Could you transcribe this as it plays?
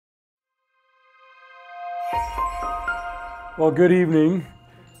Well, good evening.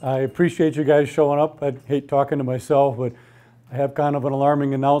 I appreciate you guys showing up. I hate talking to myself, but I have kind of an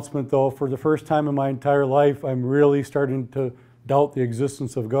alarming announcement though. For the first time in my entire life, I'm really starting to doubt the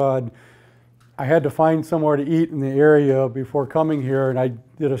existence of God. I had to find somewhere to eat in the area before coming here, and I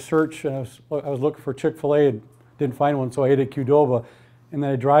did a search, and I was looking for Chick-fil-A and didn't find one, so I ate at Qdoba. And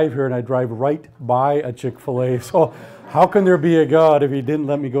then I drive here, and I drive right by a Chick-fil-A. So how can there be a God if he didn't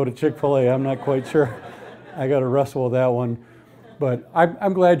let me go to Chick-fil-A? I'm not quite sure. I got to wrestle with that one. But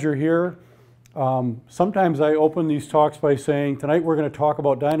I'm glad you're here. Sometimes I open these talks by saying, tonight we're going to talk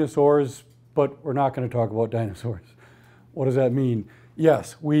about dinosaurs, but we're not going to talk about dinosaurs. What does that mean?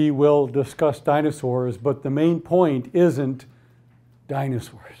 Yes, we will discuss dinosaurs, but the main point isn't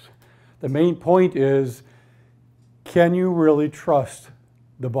dinosaurs. The main point is, can you really trust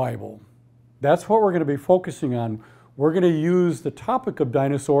the Bible? That's what we're going to be focusing on. We're going to use the topic of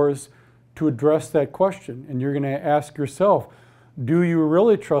dinosaurs to address that question. And you're going to ask yourself, do you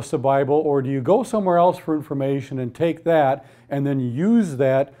really trust the Bible, or do you go somewhere else for information and take that and then use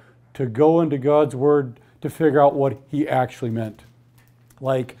that to go into God's Word to figure out what He actually meant?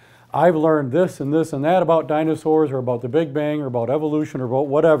 Like, I've learned this and this and that about dinosaurs, or about the Big Bang, or about evolution, or about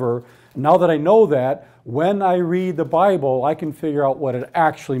whatever. Now that I know that, when I read the Bible, I can figure out what it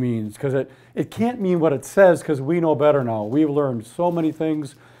actually means, because it can't mean what it says, because we know better now. We've learned so many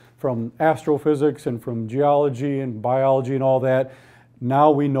things from astrophysics and from geology and biology and all that. Now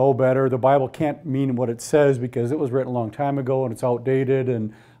we know better. The Bible can't mean what it says because it was written a long time ago and it's outdated,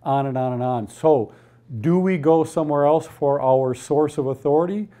 and on and on and on. So, do we go somewhere else for our source of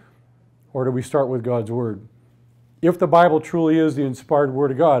authority, or do we start with God's Word? If the Bible truly is the inspired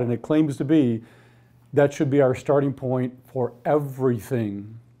Word of God, and it claims to be, that should be our starting point for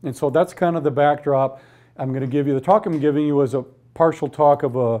everything. And so that's kind of the backdrop. I'm going to give you, the talk I'm giving you is a partial talk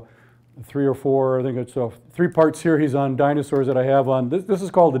of a 3 or 4, I think it's a 3-part series on dinosaurs that I have on. This is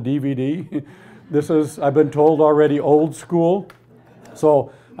called a DVD. This is, I've been told already, old school.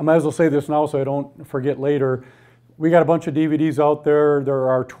 So I might as well say this now so I don't forget later. We got a bunch of DVDs out there. There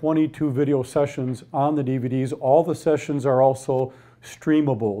are 22 video sessions on the DVDs. All the sessions are also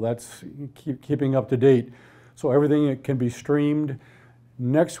streamable. That's keeping up to date. So everything can be streamed.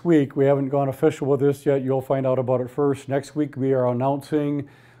 Next week, we haven't gone official with this yet. You'll find out about it first. Next week, we are announcing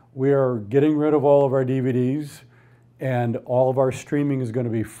we are getting rid of all of our DVDs, and all of our streaming is going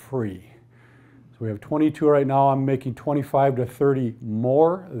to be free. So we have 22 right now. I'm making 25 to 30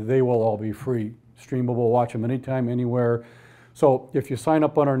 more. They will all be free. Streamable, watch them anytime, anywhere. So if you sign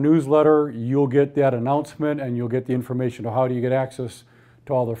up on our newsletter, you'll get that announcement, and you'll get the information of how do you get access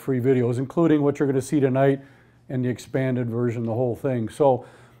to all the free videos, including what you're going to see tonight and the expanded version, the whole thing. So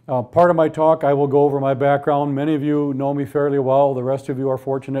part of my talk, I will go over my background. Many of you know me fairly well. The rest of you are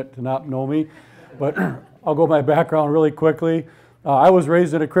fortunate to not know me. But I'll go my background really quickly. I was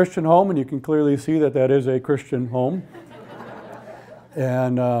raised in a Christian home, and you can clearly see that that is a Christian home.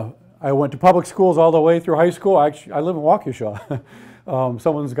 And I went to public schools all the way through high school. Actually, I live in Waukesha.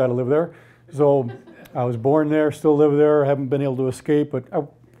 Someone's got to live there. So I was born there, still live there. Haven't been able to escape, but I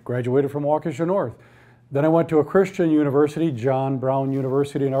graduated from Waukesha North. Then I went to a Christian university, John Brown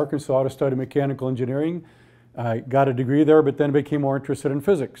University in Arkansas, to study mechanical engineering. I got a degree there, but then became more interested in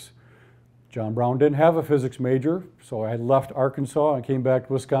physics. John Brown didn't have a physics major, so I left Arkansas and came back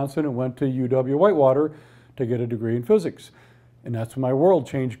to Wisconsin and went to UW-Whitewater to get a degree in physics. And that's when my world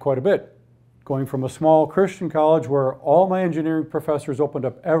changed quite a bit. Going from a small Christian college where all my engineering professors opened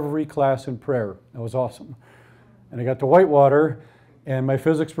up every class in prayer. That was awesome. And I got to Whitewater, and my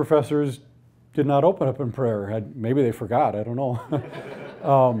physics professors did not open up in prayer. Maybe they forgot, I don't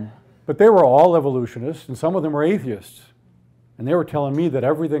know. But they were all evolutionists, and some of them were atheists. And they were telling me that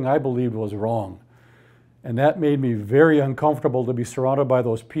everything I believed was wrong. And that made me very uncomfortable to be surrounded by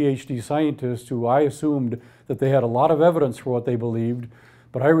those PhD scientists who I assumed that they had a lot of evidence for what they believed.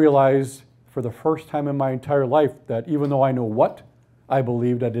 But I realized for the first time in my entire life that even though I know what I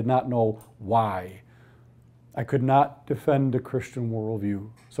believed, I did not know why. I could not defend the Christian worldview.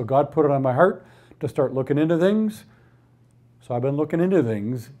 So God put it on my heart to start looking into things. So I've been looking into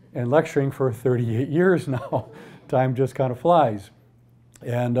things and lecturing for 38 years now. Time just kind of flies.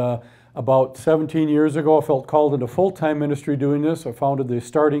 And about 17 years ago, I felt called into full-time ministry doing this. I founded the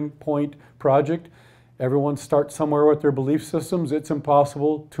Starting Point Project. Everyone starts somewhere with their belief systems. It's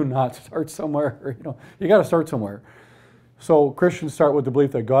impossible to not start somewhere. You got to start somewhere. So Christians start with the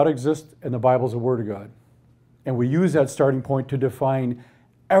belief that God exists and the Bible is the Word of God. And we use that starting point to define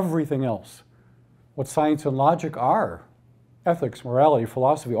everything else. What science and logic are. Ethics, morality,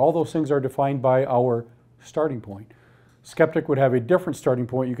 philosophy, all those things are defined by our starting point. skeptic would have a different starting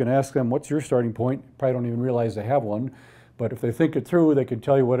point. You can ask them, what's your starting point? Probably don't even realize they have one. But if they think it through, they can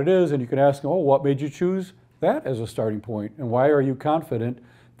tell you what it is, and you can ask them, oh, what made you choose that as a starting point? And why are you confident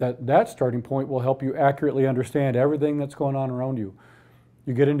that that starting point will help you accurately understand everything that's going on around you?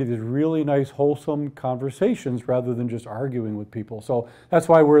 You get into these really nice, wholesome conversations rather than just arguing with people. So that's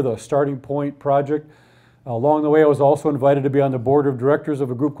why we're the Starting Point Project. Along the way, I was also invited to be on the board of directors of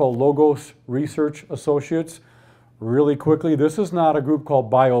a group called Logos Research Associates. Really quickly, this is not a group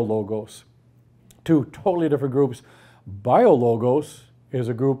called BioLogos. Two totally different groups. BioLogos is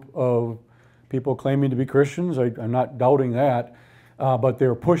a group of people claiming to be Christians. I'm not doubting that, but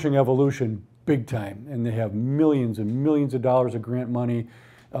they're pushing evolution big time, and they have millions and millions of dollars of grant money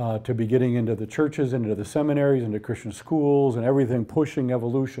to be getting into the churches, into the seminaries, into Christian schools, and everything pushing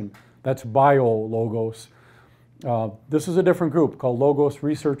evolution. That's BioLogos. This is a different group called Logos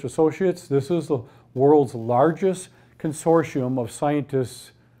Research Associates. This is the world's largest consortium of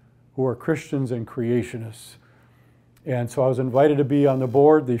scientists who are Christians and creationists. And so I was invited to be on the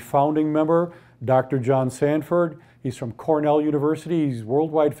board. The founding member, Dr. John Sanford, he's from Cornell University. He's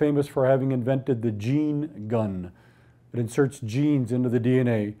worldwide famous for having invented the gene gun. It inserts genes into the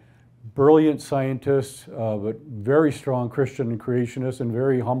DNA. Brilliant scientist, but very strong Christian and creationist, and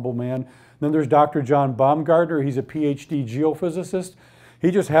very humble man. Then there's Dr. John Baumgartner. He's a PhD geophysicist. He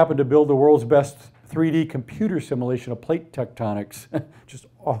just happened to build the world's best 3D computer simulation of plate tectonics. Just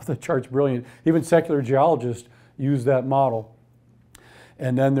off the charts brilliant. Even secular geologists use that model.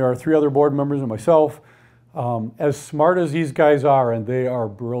 And then there are 3 other board members and myself. As smart as these guys are, and they are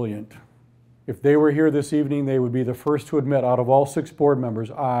brilliant, if they were here this evening, they would be the first to admit, out of all 6 board members,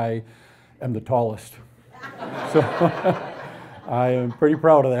 I am the tallest. So I am pretty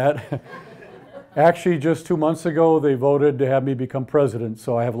proud of that. Actually, just 2 months ago, they voted to have me become president,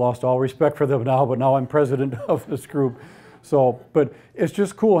 so I have lost all respect for them now, but now I'm president of this group. So, but it's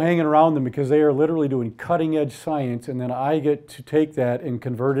just cool hanging around them because they are literally doing cutting edge science, and then I get to take that and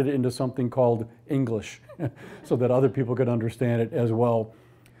convert it into something called English so that other people can understand it as well.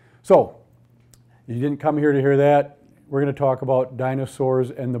 So, you didn't come here to hear that. We're going to talk about dinosaurs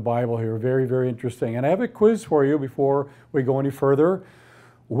and the Bible here. Very, very interesting. And I have a quiz for you before we go any further.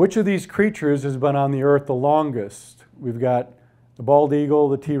 Which of these creatures has been on the earth the longest? We've got the bald eagle,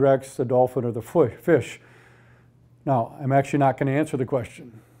 the T-Rex, the dolphin, or the fish. Now, I'm actually not going to answer the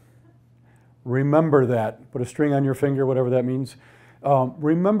question. Remember that. Put a string on your finger, whatever that means.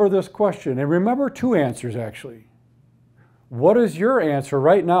 Remember this question, and remember 2 answers, actually. What is your answer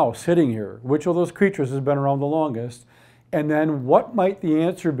right now, sitting here? Which of those creatures has been around the longest? And then what might the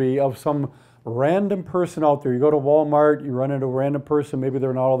answer be of some random person out there? You go to Walmart, you run into a random person, maybe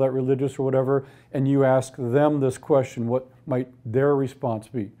they're not all that religious or whatever, and you ask them this question. What might their response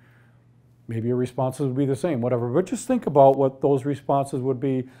be? Maybe your responses would be the same, whatever. But just think about what those responses would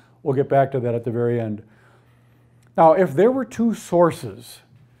be. We'll get back to that at the very end. Now, if there were 2 sources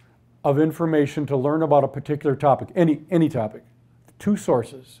of information to learn about a particular topic, any topic, 2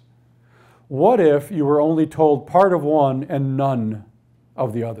 sources, what if you were only told part of one and none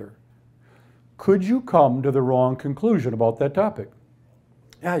of the other? Could you come to the wrong conclusion about that topic?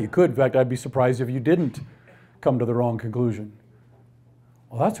 Yeah, you could. In fact, I'd be surprised if you didn't come to the wrong conclusion.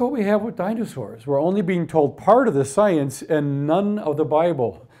 Well, that's what we have with dinosaurs. We're only being told part of the science and none of the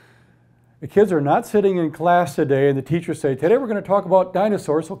Bible. The kids are not sitting in class today and the teachers say, today we're going to talk about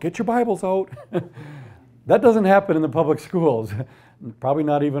dinosaurs, so get your Bibles out. That doesn't happen in the public schools. Probably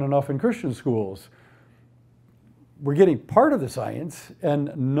not even enough in Christian schools. We're getting part of the science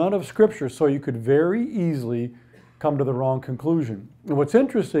and none of Scripture, so you could very easily come to the wrong conclusion. And what's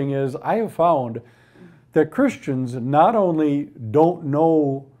interesting is I have found that Christians not only don't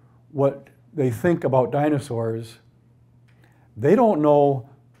know what they think about dinosaurs, they don't know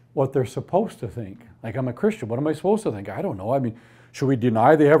what they're supposed to think. Like, I'm a Christian, what am I supposed to think? I don't know. I mean, should we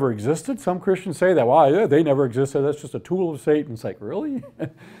deny they ever existed? Some Christians say that, well, yeah, they never existed, that's just a tool of Satan. It's like, really?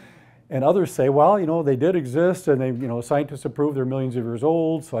 And others say, well, you know, they did exist, and they, you know, scientists have proved they're millions of years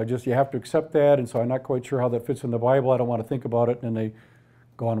old, so you have to accept that, and so I'm not quite sure how that fits in the Bible, I don't want to think about it, and they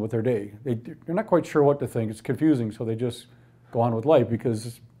go on with their day. They're not quite sure what to think, it's confusing, so they just go on with life because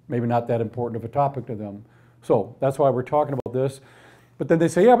it's maybe not that important of a topic to them. So that's why we're talking about this. But then they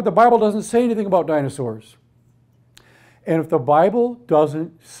say, yeah, but the Bible doesn't say anything about dinosaurs. And if the Bible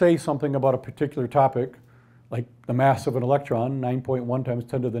doesn't say something about a particular topic, like the mass of an electron, 9.1 times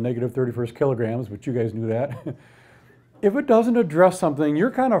 10 to the negative 31st kilograms, but you guys knew that. If it doesn't address something, you're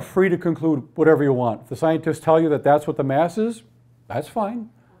kind of free to conclude whatever you want. If the scientists tell you that that's what the mass is, that's fine.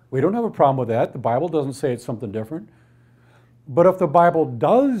 We don't have a problem with that. The Bible doesn't say it's something different. But if the Bible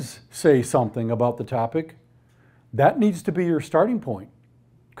does say something about the topic, That needs to be your starting point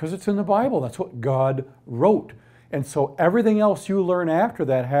because it's in the Bible. That's what God wrote. And so everything else you learn after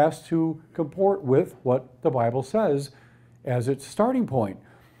that has to comport with what the Bible says as its starting point.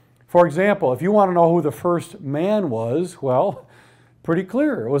 For example, if you want to know who the first man was, well, pretty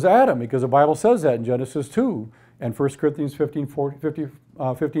clear. It was Adam, because the Bible says that in Genesis 2 and 1 Corinthians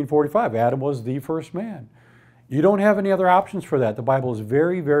 15:45. Adam was the first man. You don't have any other options for that. The Bible is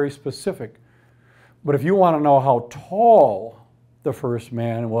very, very specific. But if you want to know how tall the first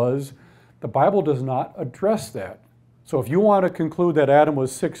man was, the Bible does not address that. So if you want to conclude that Adam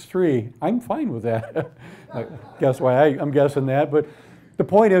was 6'3", I'm fine with that. Guess why I'm guessing that. But the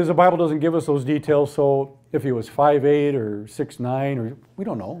point is, the Bible doesn't give us those details, so if he was 5'8" or 6'9", or we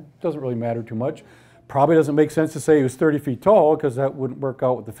don't know. It doesn't really matter too much. Probably doesn't make sense to say he was 30 feet tall, because that wouldn't work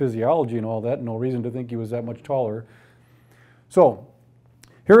out with the physiology and all that. No reason to think he was that much taller. So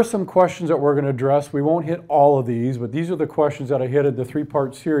here are some questions that we're going to address. We won't hit all of these, but these are the questions that I hit in the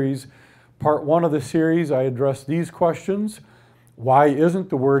three-part series. Part one of the series, I addressed these questions. Why isn't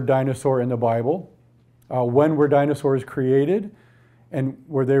the word dinosaur in the Bible? When were dinosaurs created? And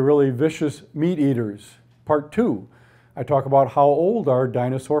were they really vicious meat eaters? Part two, I talk about how old are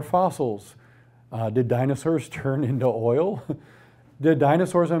dinosaur fossils? Did dinosaurs turn into oil? Did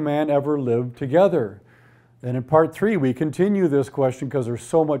dinosaurs and man ever live together? Then in part three, we continue this question because there's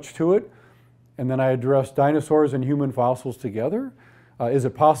so much to it. And then I address dinosaurs and human fossils together. Is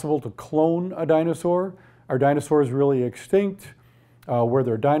it possible to clone a dinosaur? Are dinosaurs really extinct? Were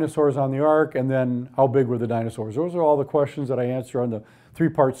there dinosaurs on the ark? And then how big were the dinosaurs? Those are all the questions that I answer on the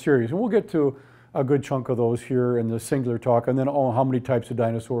three-part series. And we'll get to a good chunk of those here in the singular talk. And then, how many types of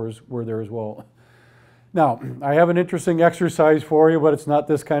dinosaurs were there as well? Now, I have an interesting exercise for you, but it's not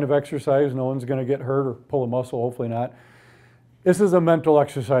this kind of exercise. No one's going to get hurt or pull a muscle, hopefully not. This is a mental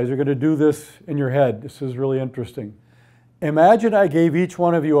exercise. You're going to do this in your head. This is really interesting. Imagine I gave each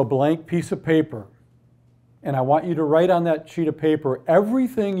one of you a blank piece of paper, and I want you to write on that sheet of paper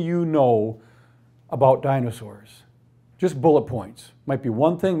everything you know about dinosaurs. Just bullet points. Might be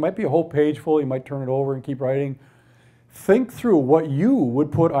one thing, might be a whole page full. You might turn it over and keep writing. Think through what you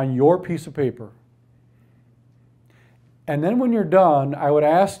would put on your piece of paper. And then when you're done, I would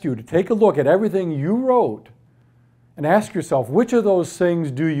ask you to take a look at everything you wrote and ask yourself, which of those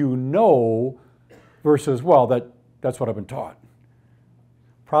things do you know versus, well, that's what I've been taught.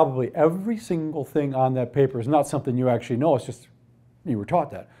 Probably every single thing on that paper is not something you actually know. It's just you were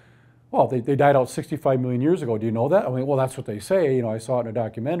taught that. Well, they died out 65 million years ago. Do you know that? I mean, well, that's what they say. You know, I saw it in a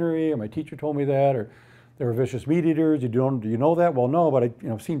documentary, or my teacher told me that, or they were vicious meat eaters. Do you know that? Well, no, but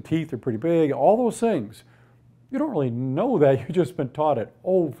I've seen teeth. They're pretty big. All those things. You don't really know that. You've just been taught it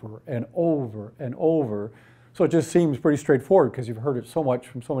over and over and over. So it just seems pretty straightforward because you've heard it so much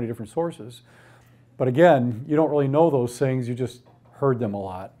from so many different sources. But again, you don't really know those things. You just heard them a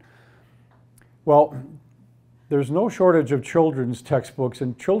lot. Well, there's no shortage of children's textbooks,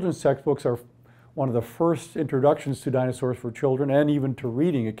 and children's textbooks are one of the first introductions to dinosaurs for children and even to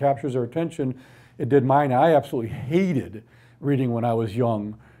reading. It captures their attention. It did mine. I absolutely hated reading when I was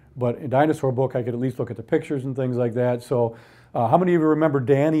young. But in a dinosaur book, I could at least look at the pictures and things like that. So how many of you remember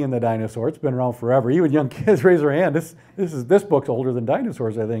Danny and the Dinosaur? It's been around forever. Even young kids raise their hand. This book's older than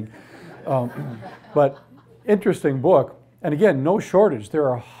dinosaurs, I think. But interesting book. And again, no shortage. There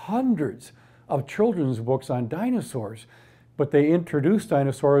are hundreds of children's books on dinosaurs. But they introduce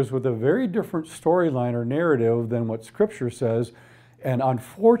dinosaurs with a very different storyline or narrative than what Scripture says. And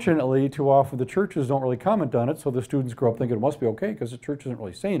unfortunately, too often the churches don't really comment on it, so the students grow up thinking it must be okay because the church isn't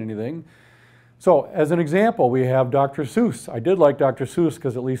really saying anything. So as an example, we have Dr. Seuss. I did like Dr. Seuss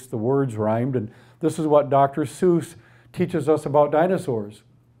because at least the words rhymed, and this is what Dr. Seuss teaches us about dinosaurs.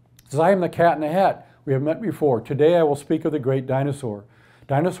 It says, I am the cat in the hat. We have met before. Today I will speak of the great dinosaur.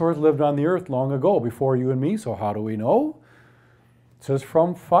 Dinosaurs lived on the earth long ago, before you and me, so how do we know? It says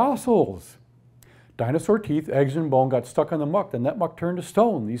from fossils. Dinosaur teeth, eggs, and bone got stuck in the muck, and that muck turned to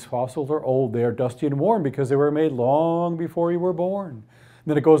stone. These fossils are old. They are dusty and worn because they were made long before you were born. And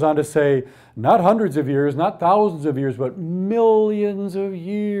then it goes on to say, not hundreds of years, not thousands of years, but millions of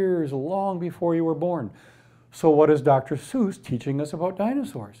years long before you were born. So what is Dr. Seuss teaching us about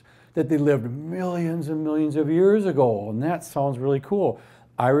dinosaurs? That they lived millions and millions of years ago, and that sounds really cool.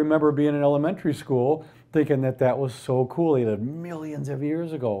 I remember being in elementary school thinking that that was so cool. They lived millions of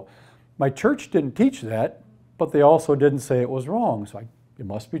years ago. My church didn't teach that, but they also didn't say it was wrong. So it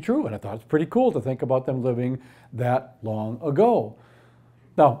must be true. And I thought it's pretty cool to think about them living that long ago.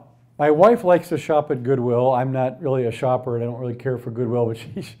 Now, my wife likes to shop at Goodwill. I'm not really a shopper, and I don't really care for Goodwill, but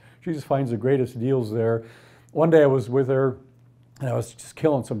she just finds the greatest deals there. One day I was with her, and I was just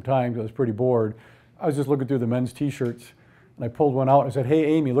killing some time because I was pretty bored. I was just looking through the men's t-shirts, and I pulled one out and I said, "Hey,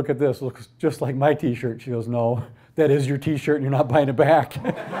 Amy, look at this. It looks just like my t-shirt." She goes, "No, that is your t-shirt and you're not buying it back."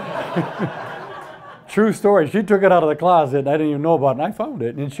 True story. She took it out of the closet and I didn't even know about it, and I found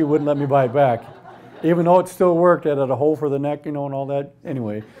it, and she wouldn't let me buy it back. Even though it still worked, it had a hole for the neck, you know, and all that.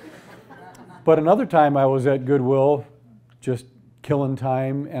 Anyway. But another time I was at Goodwill, just killing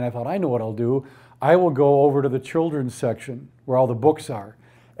time, and I thought, I know what I'll do. I will go over to the children's section where all the books are.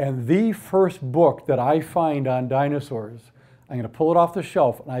 And the first book that I find on dinosaurs, I'm going to pull it off the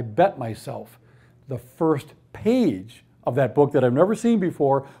shelf, and I bet myself the first page of that book that I've never seen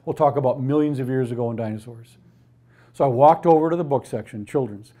before will talk about millions of years ago in dinosaurs. So I walked over to the book section,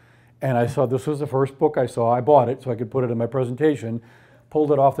 children's, and I saw this was the first book I saw. I bought it so I could put it in my presentation,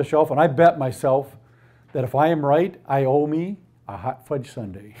 pulled it off the shelf, and I bet myself that if I am right, I owe me a hot fudge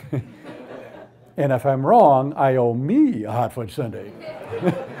sundae. And if I'm wrong, I owe me a hot fudge sundae.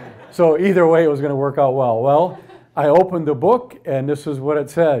 So either way, it was going to work out well. Well, I opened the book, and this is what it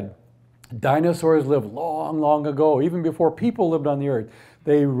said. Dinosaurs lived long, long ago, even before people lived on the earth.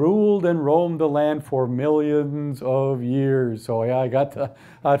 They ruled and roamed the land for millions of years. So yeah, I got the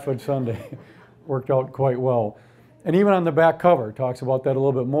hot fudge sundae. Worked out quite well. And even on the back cover, it talks about that a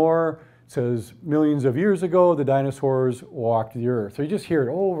little bit more. It says, millions of years ago, the dinosaurs walked the earth. So you just hear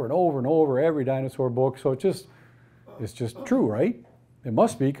it over and over and over, every dinosaur book. So it's just true, right? It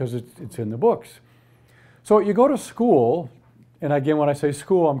must be, because it's in the books. So you go to school, and again, when I say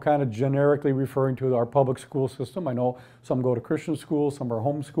school, I'm kind of generically referring to our public school system. I know some go to Christian schools, some are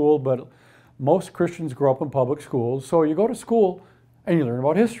homeschooled, but most Christians grow up in public schools. So you go to school, and you learn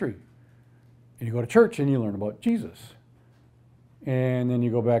about history. And you go to church, and you learn about Jesus. And then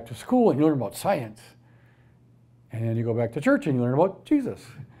you go back to school, and you learn about science. And then you go back to church, and you learn about Jesus.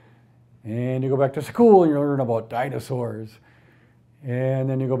 And you go back to school, and you learn about dinosaurs. And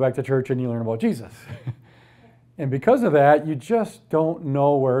then you go back to church, and you learn about Jesus. And because of that, you just don't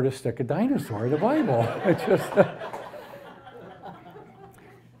know where to stick a dinosaur in the Bible. It's just,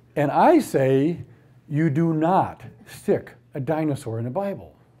 and I say, you do not stick a dinosaur in the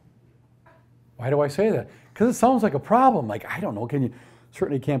Bible. Why do I say that? Because it sounds like a problem. Like, I don't know,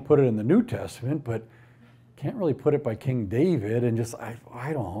 certainly can't put it in the New Testament, but can't really put it by King David, and just, I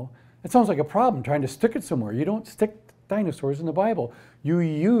don't know. It sounds like a problem trying to stick it somewhere. You don't stick dinosaurs in the Bible. You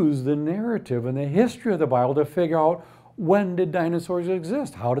use the narrative and the history of the Bible to figure out, when did dinosaurs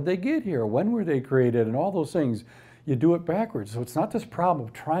exist? How did they get here? When were they created? And all those things. You do it backwards. So it's not this problem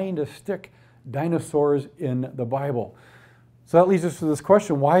of trying to stick dinosaurs in the Bible. So that leads us to this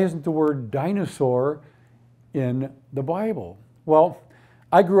question: why isn't the word dinosaur in the Bible? Well,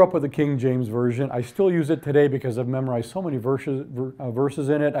 I grew up with the King James Version. I still use it today because I've memorized so many verses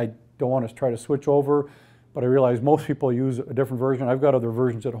in it. I don't want to try to switch over, but I realize most people use a different version. I've got other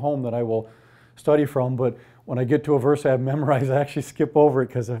versions at home that I will study from, but when I get to a verse I have memorized, I actually skip over it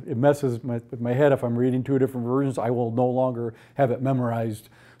because it messes with my head. If I'm reading two different versions, I will no longer have it memorized.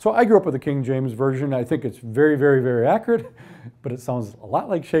 So I grew up with the King James Version. I think it's very, very, very accurate, but it sounds a lot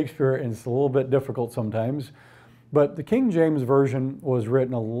like Shakespeare, and it's a little bit difficult sometimes. But the King James Version was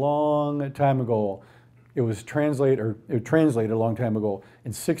written a long time ago. It was translated a long time ago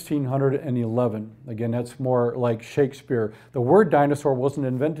in 1611. Again, that's more like Shakespeare. The word dinosaur wasn't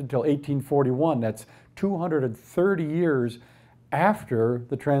invented until 1841. That's 230 years after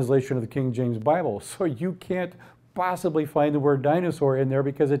the translation of the King James Bible. So you can't possibly find the word dinosaur in there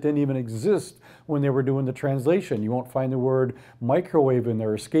because it didn't even exist when they were doing the translation. You won't find the word microwave in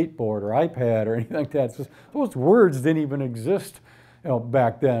there, or skateboard, or iPad, or anything like that. Those words didn't even exist,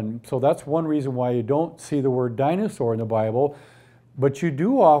 back then. So that's one reason why you don't see the word dinosaur in the Bible, but you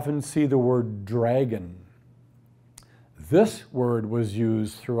do often see the word dragon. This word was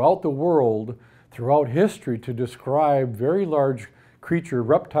used throughout the world, throughout history, to describe very large creature,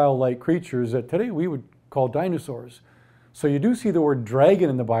 reptile-like creatures that today we would call dinosaurs. So you do see the word dragon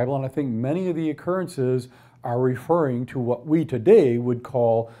in the Bible, and I think many of the occurrences are referring to what we today would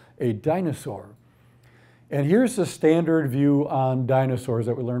call a dinosaur. And here's the standard view on dinosaurs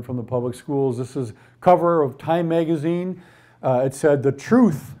that we learned from the public schools. This is cover of Time magazine. It said, "The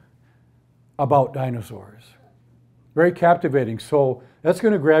truth about dinosaurs." Very captivating. So that's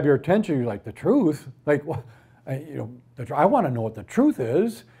going to grab your attention. You're like, the truth? Like, well, I want to know what the truth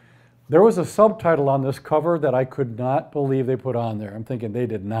is. There was a subtitle on this cover that I could not believe they put on there. I'm thinking they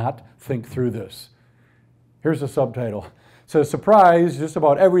did not think through this. Here's the subtitle. It says, "Surprise, just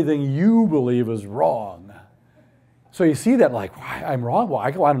about everything you believe is wrong." So you see that, like, why, I'm wrong? Well, I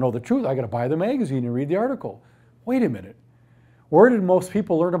want to know the truth. I got to buy the magazine and read the article. Wait a minute. Where did most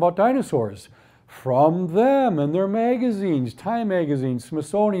people learn about dinosaurs? From them and their magazines, Time Magazine,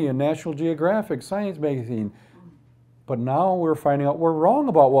 Smithsonian, National Geographic, Science Magazine. But now we're finding out we're wrong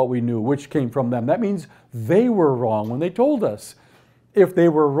about what we knew, which came from them. That means they were wrong when they told us. If they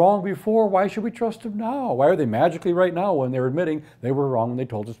were wrong before, why should we trust them now? Why are they magically right now when they're admitting they were wrong when they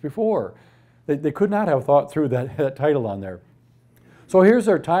told us before? They could not have thought through that title on there. So here's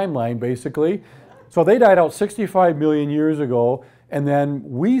their timeline, basically. So they died out 65 million years ago, and then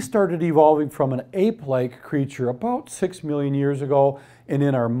we started evolving from an ape-like creature about 6 million years ago, and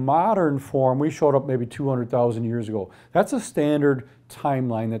in our modern form, we showed up maybe 200,000 years ago. That's a standard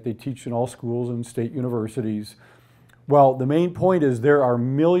timeline that they teach in all schools and state universities. Well, the main point is there are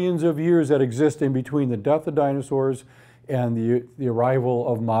millions of years that exist in between the death of dinosaurs and the arrival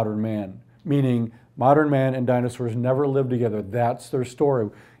of modern man, meaning modern man and dinosaurs never lived together. That's their story.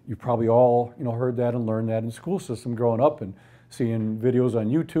 You've probably all heard that and learned that in the school system growing up and seeing videos on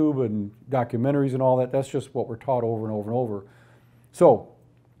YouTube and documentaries and all that. That's just what we're taught over and over and over. So,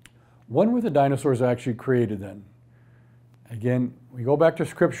 when were the dinosaurs actually created then? Again, we go back to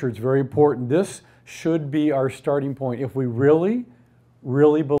Scripture. It's very important. This should be our starting point. If we really,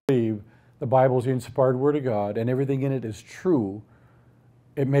 really believe the Bible is the inspired Word of God and everything in it is true,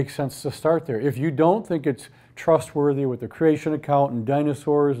 it makes sense to start there. If you don't think it's trustworthy with the creation account and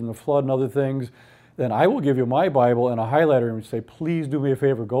dinosaurs and the flood and other things, then I will give you my Bible and a highlighter and say, please do me a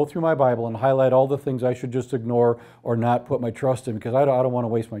favor, go through my Bible and highlight all the things I should just ignore or not put my trust in, because I don't want to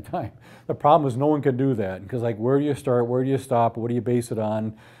waste my time. The problem is no one can do that, because where do you start, where do you stop, what do you base it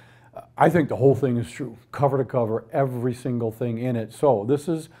on? I think the whole thing is true, cover to cover, every single thing in it. So this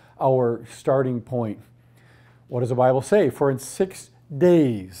is our starting point. What does the Bible say? For in 6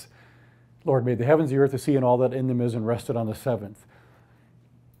 days, Lord made the heavens, the earth, the sea, and all that in them is, and rested on the seventh.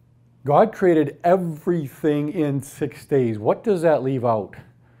 God created everything in 6 days. What does that leave out?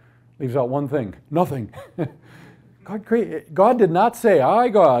 Leaves out one thing, nothing. God did not say, I,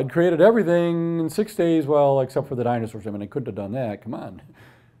 God, created everything in 6 days, well, except for the dinosaurs. I mean, I couldn't have done that, come on.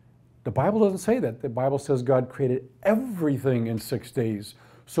 The Bible doesn't say that. The Bible says God created everything in 6 days.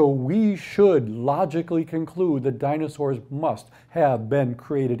 So we should logically conclude that dinosaurs must have been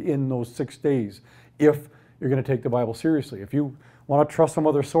created in those 6 days if you're going to take the Bible seriously. If you want to trust some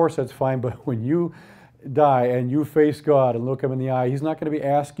other source, that's fine, but when you die and you face God and look him in the eye, he's not going to be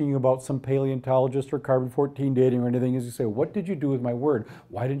asking you about some paleontologist or carbon-14 dating or anything. He's going to say, what did you do with my word?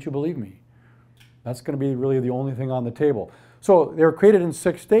 Why didn't you believe me? That's going to be really the only thing on the table. So they were created in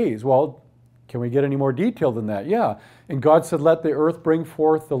 6 days. Well, can we get any more detail than that? Yeah. And God said, let the earth bring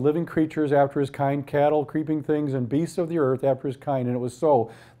forth the living creatures after his kind, cattle, creeping things, and beasts of the earth after his kind. And it was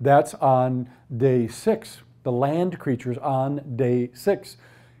so. That's on day 6. The land creatures on day 6.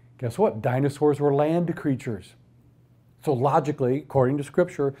 Guess what? Dinosaurs were land creatures. So logically, according to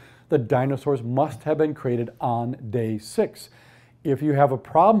Scripture, the dinosaurs must have been created on day 6. If you have a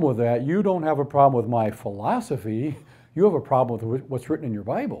problem with that, you don't have a problem with my philosophy. You have a problem with what's written in your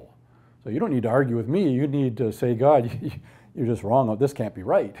Bible. So you don't need to argue with me. You need to say, God, you're just wrong. This can't be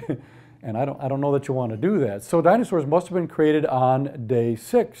right. And I don't know that you want to do that. So dinosaurs must have been created on day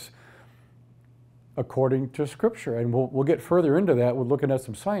 6, according to Scripture. And we'll get further into that. We're looking at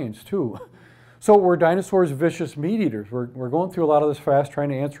some science too. So were dinosaurs vicious meat eaters? We're going through a lot of this fast, trying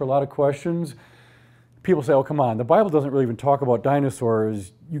to answer a lot of questions. People say, oh, come on, the Bible doesn't really even talk about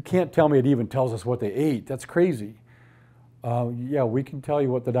dinosaurs. You can't tell me it even tells us what they ate. That's crazy. Yeah, we can tell you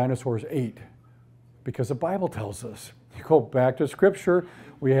what the dinosaurs ate because the Bible tells us. You go back to Scripture,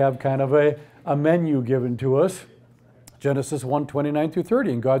 we have kind of a menu given to us. Genesis 1:29 through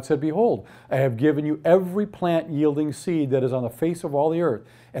 30, and God said, behold, I have given you every plant yielding seed that is on the face of all the earth,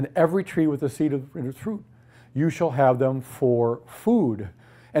 and every tree with the seed of its fruit. You shall have them for food.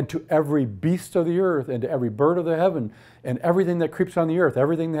 And to every beast of the earth, and to every bird of the heaven, and everything that creeps on the earth,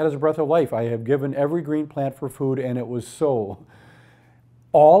 everything that has a breath of life, I have given every green plant for food, and it was so.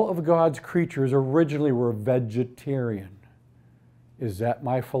 All of God's creatures originally were vegetarian. Is that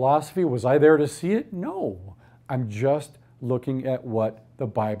my philosophy? Was I there to see it? No. I'm just looking at what the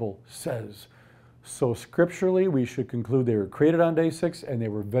Bible says. So scripturally, we should conclude they were created on day 6, and they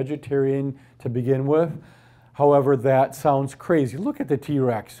were vegetarian to begin with. However, that sounds crazy. Look at the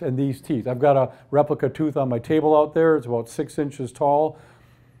T-Rex and these teeth. I've got a replica tooth on my table out there. It's about 6 inches tall.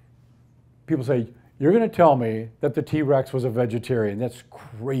 People say, you're going to tell me that the T-Rex was a vegetarian. That's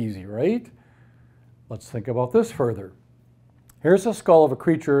crazy, right? Let's think about this further. Here's the skull of a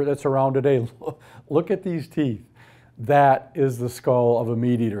creature that's around today. Look at these teeth. That is the skull of a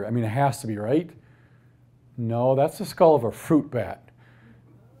meat eater. I mean, it has to be, right? No, that's the skull of a fruit bat.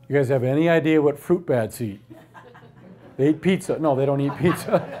 You guys have any idea what fruit bats eat? They eat pizza. No, they don't eat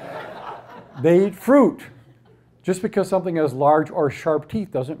pizza. They eat fruit. Just because something has large or sharp teeth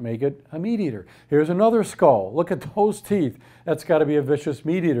doesn't make it a meat eater. Here's another skull. Look at those teeth. That's got to be a vicious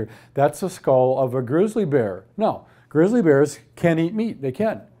meat eater. That's the skull of a grizzly bear. No, grizzly bears can eat meat. They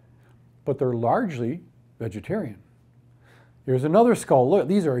can. But they're largely vegetarian. Here's another skull. Look,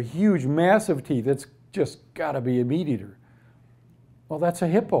 these are huge, massive teeth. It's just got to be a meat eater. Well, that's a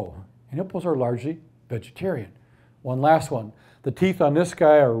hippo. And hippos are largely vegetarian. One last one. The teeth on this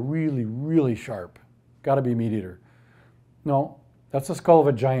guy are really, really sharp. Got to be meat eater. No, that's the skull of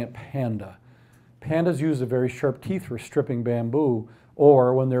a giant panda. Pandas use the very sharp teeth for stripping bamboo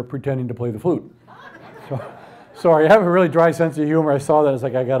or when they're pretending to play the flute. So, sorry, I have a really dry sense of humor. I saw that. It's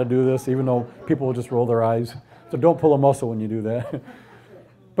like, I got to do this, even though people will just roll their eyes. So don't pull a muscle when you do that.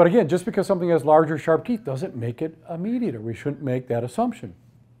 But again, just because something has large or sharp teeth doesn't make it a meat eater. We shouldn't make that assumption.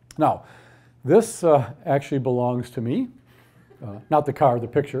 Now, this actually belongs to me. Not the car, the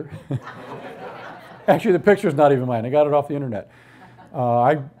picture. Actually, the picture's not even mine. I got it off the internet.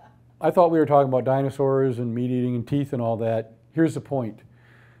 I thought we were talking about dinosaurs and meat eating and teeth and all that. Here's the point.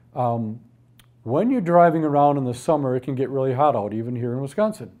 When you're driving around in the summer, it can get really hot out, even here in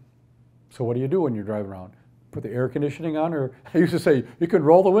Wisconsin. So what do you do when you're driving around? Put the air conditioning on, or I used to say, you can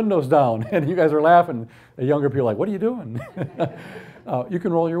roll the windows down. And you guys are laughing. The younger people are like, what are you doing? You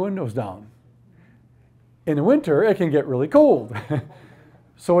can roll your windows down. In the winter, it can get really cold.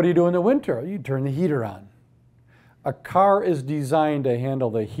 So what do you do in the winter? You turn the heater on. A car is designed to handle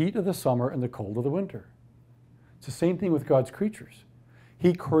the heat of the summer and the cold of the winter. It's the same thing with God's creatures.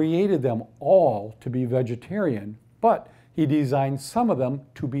 He created them all to be vegetarian, but he designed some of them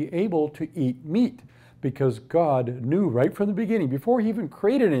to be able to eat meat because God knew right from the beginning, before he even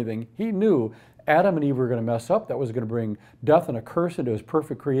created anything, he knew Adam and Eve were going to mess up. That was going to bring death and a curse into his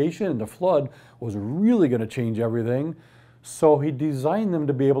perfect creation, and the flood was really going to change everything. So he designed them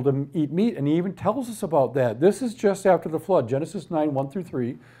to be able to eat meat, and he even tells us about that. This is just after the flood, Genesis 9, 1 through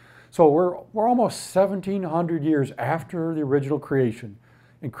 3. So we're almost 1,700 years after the original creation.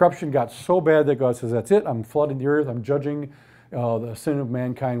 And corruption got so bad that God says, that's it, I'm flooding the earth, I'm judging the sin of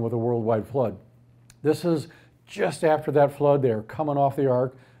mankind with a worldwide flood. This is just after that flood. They're coming off the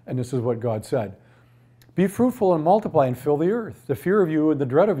ark, and this is what God said. Be fruitful and multiply and fill the earth. The fear of you and the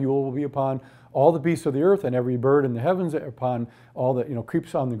dread of you will be upon all the beasts of the earth and every bird in the heavens, upon all that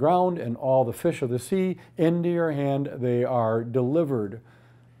creeps on the ground and all the fish of the sea. Into your hand they are delivered.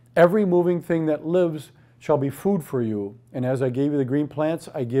 Every moving thing that lives shall be food for you. And as I gave you the green plants,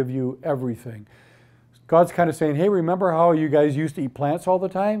 I give you everything. God's kind of saying, hey, remember how you guys used to eat plants all the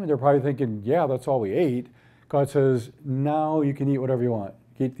time? And they're probably thinking, yeah, that's all we ate. God says, now you can eat whatever you want.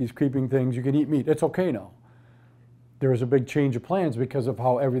 You can eat these creeping things. You can eat meat. It's okay now. There was a big change of plans because of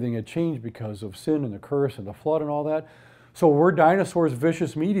how everything had changed because of sin and the curse and the flood and all that. So were dinosaurs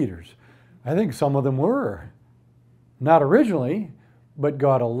vicious meat eaters? I think some of them were. Not originally, but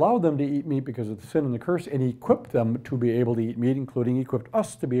God allowed them to eat meat because of the sin and the curse, and he equipped them to be able to eat meat, including he equipped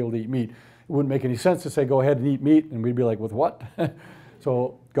us to be able to eat meat. It wouldn't make any sense to say, go ahead and eat meat, and we'd be like, with what?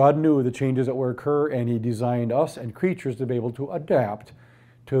 So God knew the changes that would occur, and he designed us and creatures to be able to adapt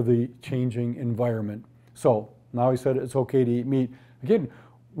to the changing environment. So now he said it's okay to eat meat. Again,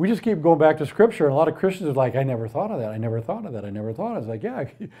 we just keep going back to Scripture, and a lot of Christians are like, I never thought of that, I never thought of that, I never thought of it. It's like,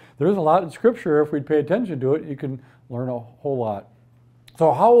 yeah, there's a lot in Scripture. If we'd pay attention to it, you can learn a whole lot.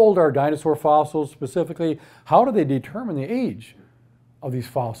 So how old are dinosaur fossils specifically? How do they determine the age of these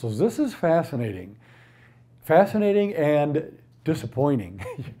fossils? This is fascinating. Fascinating and disappointing.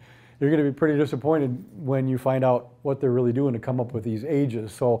 You're going to be pretty disappointed when you find out what they're really doing to come up with these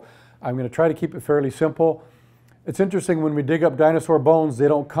ages. So I'm going to try to keep it fairly simple. It's interesting, when we dig up dinosaur bones, they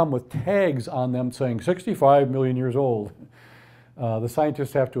don't come with tags on them saying 65 million years old. The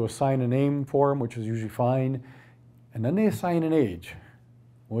scientists have to assign a name for them, which is usually fine, and then they assign an age,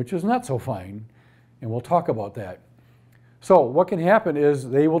 which is not so fine, and we'll talk about that. So what can happen is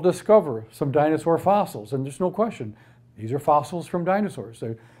they will discover some dinosaur fossils, and there's no question, these are fossils from dinosaurs.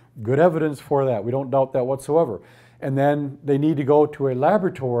 They're good evidence for that. We don't doubt that whatsoever. And then they need to go to a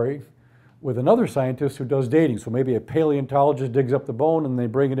laboratory with another scientist who does dating. So maybe a paleontologist digs up the bone and they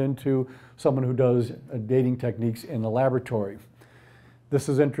bring it into someone who does dating techniques in the laboratory. This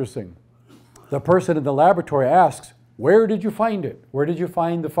is interesting. The person in the laboratory asks, where did you find it? Where did you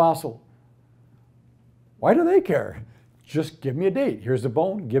find the fossil? Why do they care? Just give me a date. Here's the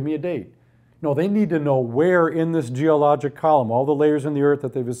bone, give me a date. No, they need to know where in this geologic column, all the layers in the earth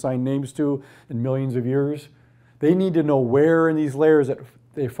that they've assigned names to in millions of years, they need to know where in these layers that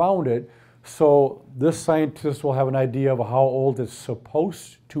they found it, so this scientist will have an idea of how old it's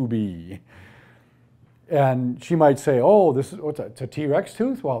supposed to be. And she might say, oh, this is, what's that, it's a T-Rex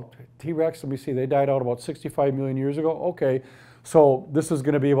tooth? Well, T-Rex, let me see, they died out about 65 million years ago. Okay, so this is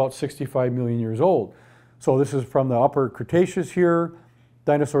going to be about 65 million years old. So this is from the upper Cretaceous here.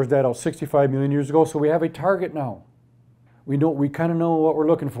 Dinosaurs died out 65 million years ago, so we have a target now. We kind of know what we're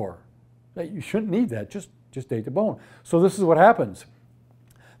looking for. You shouldn't need that, just date the bone. So this is what happens.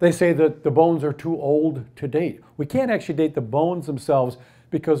 They say that the bones are too old to date. We can't actually date the bones themselves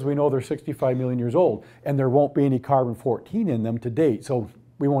because we know they're 65 million years old and there won't be any carbon-14 in them to date, so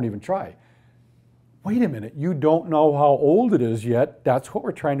we won't even try. Wait a minute, you don't know how old it is yet. That's what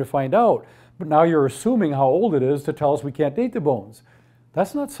we're trying to find out. But now you're assuming how old it is to tell us we can't date the bones.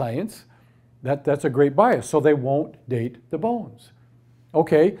 That's not science. That's a great bias. So they won't date the bones.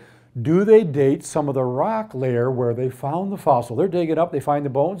 Okay, do they date some of the rock layer where they found the fossil? They're digging up, they find the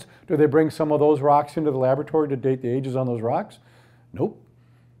bones. Do they bring some of those rocks into the laboratory to date the ages on those rocks? Nope.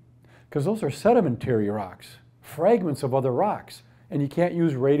 Because those are sedimentary rocks, fragments of other rocks. And you can't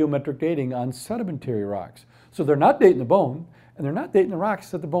use radiometric dating on sedimentary rocks. So they're not dating the bone, and they're not dating the rocks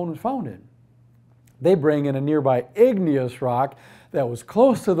that the bone was found in. They bring in a nearby igneous rock that was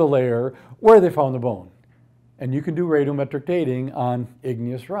close to the layer where they found the bone. And you can do radiometric dating on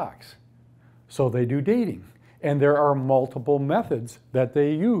igneous rocks. So they do dating. And there are multiple methods that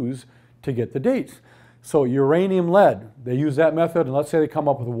they use to get the dates. So uranium lead, they use that method, and let's say they come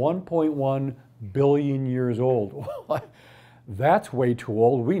up with 1.1 billion years old. That's way too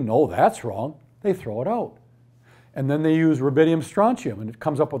old. We know that's wrong. They throw it out. And then they use rubidium strontium, and it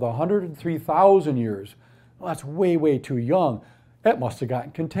comes up with 103,000 years. Well, that's way, way too young. That must have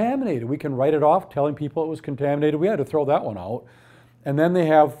gotten contaminated. We can write it off telling people it was contaminated. We had to throw that one out. And then they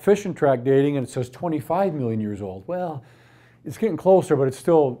have fission track dating, and it says 25 million years old. Well, it's getting closer, but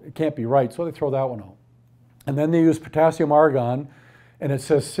it can't be right, so they throw that one out. And then they use potassium argon, and it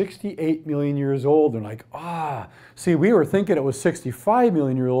says 68 million years old. They're like, see, we were thinking it was 65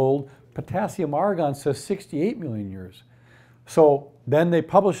 million years old. Potassium argon says 68 million years. So then they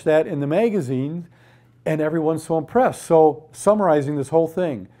publish that in the magazine, and everyone's so impressed. So summarizing this whole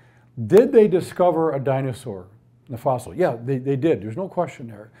thing, did they discover a dinosaur in the fossil? Yeah, they did. There's no question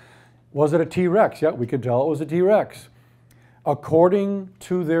there. Was it a T-Rex? Yeah, we could tell it was a T-Rex. According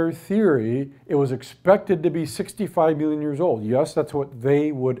to their theory, it was expected to be 65 million years old. Yes, that's what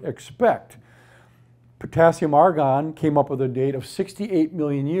they would expect. Potassium argon came up with a date of 68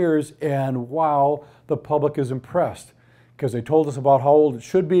 million years, and wow, the public is impressed because they told us about how old it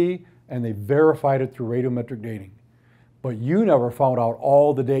should be, and they verified it through radiometric dating. But you never found out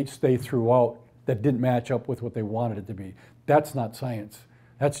all the dates they threw out that didn't match up with what they wanted it to be. That's not science.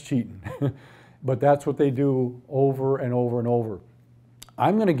 That's cheating. But that's what they do over and over and over.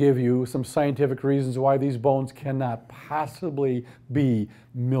 I'm going to give you some scientific reasons why these bones cannot possibly be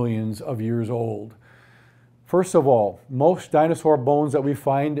millions of years old. First of all, most dinosaur bones that we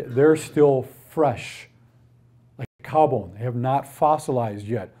find, they're still fresh, like cow bone. They have not fossilized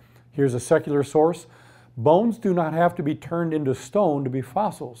yet. Here's a secular source. Bones do not have to be turned into stone to be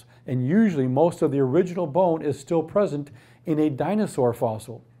fossils, and usually most of the original bone is still present in a dinosaur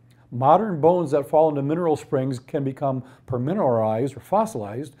fossil. Modern bones that fall into mineral springs can become permineralized or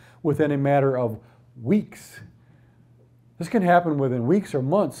fossilized within a matter of weeks. This can happen within weeks or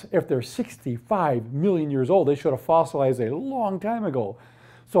months. If they're 65 million years old, they should have fossilized a long time ago.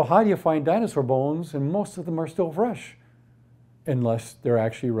 So how do you find dinosaur bones, and most of them are still fresh, unless they're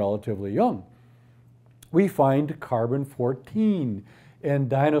actually relatively young? We find carbon-14 in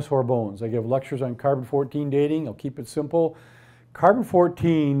dinosaur bones. I give lectures on carbon-14 dating. I'll keep it simple.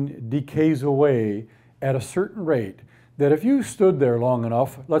 Carbon-14 decays away at a certain rate that if you stood there long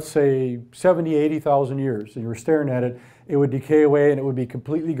enough, let's say 70, 80,000 years, and you were staring at it, it would decay away and it would be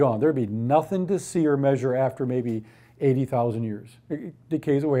completely gone. There'd be nothing to see or measure after maybe 80,000 years. It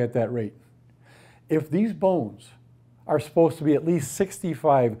decays away at that rate. If these bones are supposed to be at least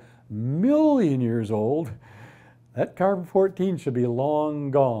 65 million years old, that carbon-14 should be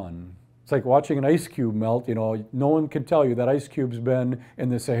long gone. It's like watching an ice cube melt. You know, no one can tell you that ice cube's been in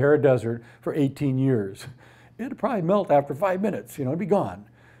the Sahara Desert for 18 years. It'd probably melt after 5 minutes, you know, it'd be gone.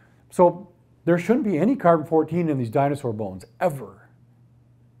 So there shouldn't be any carbon-14 in these dinosaur bones, ever.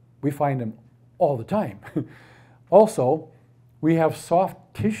 We find them all the time. Also, we have soft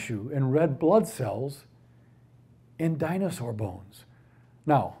tissue and red blood cells in dinosaur bones.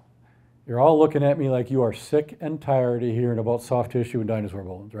 Now, you're all looking at me like you are sick and tired of hearing about soft tissue and dinosaur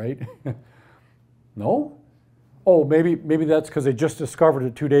bones, right? No? Oh, maybe that's because they just discovered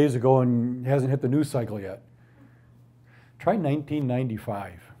it 2 days ago and hasn't hit the news cycle yet. Try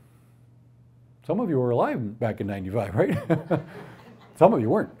 1995. Some of you were alive back in 95, right? Some of you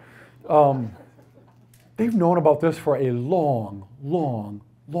weren't. They've known about this for a long, long,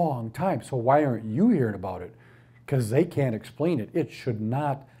 long time. So why aren't you hearing about it? Because they can't explain it. It should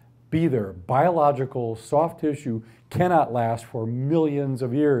not be there. Biological soft tissue cannot last for millions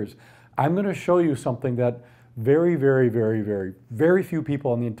of years. I'm going to show you something that very, very, very, very, very few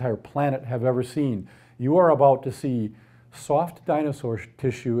people on the entire planet have ever seen. You are about to see soft dinosaur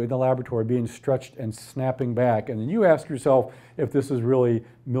tissue in the laboratory being stretched and snapping back. And then you ask yourself if this is really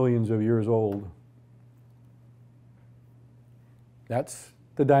millions of years old. That's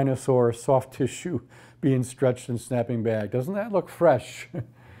the dinosaur soft tissue being stretched and snapping back. Doesn't that look fresh?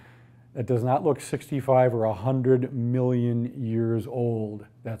 That does not look 65 or 100 million years old.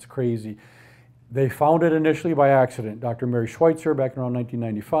 That's crazy. They found it initially by accident. Dr. Mary Schweitzer back around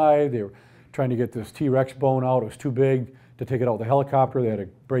 1995, they were trying to get this T-Rex bone out. It was too big to take it out with a helicopter. They had to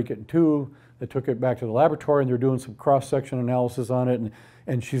break it in two. They took it back to the laboratory and they're doing some cross-section analysis on it.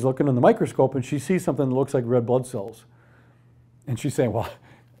 And she's looking in the microscope and she sees something that looks like red blood cells. And she's saying, well,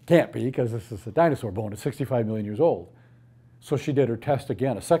 it can't be because this is a dinosaur bone. It's 65 million years old. So she did her test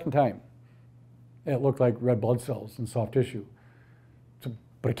again, a second time. And it looked like red blood cells and soft tissue. So,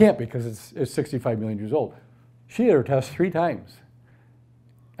 but it can't be because it's 65 million years old. She did her test 3 times,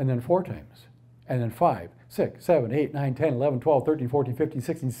 and then 4 times, and then 5, 6, 7, 8, 9, 10, 11, 12, 13, 14, 15,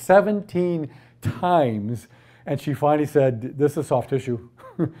 16, 17 times. And she finally said, this is soft tissue.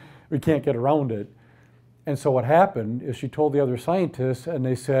 We can't get around it. And so what happened is she told the other scientists, and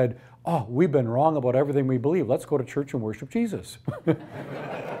they said, oh, we've been wrong about everything we believe. Let's go to church and worship Jesus.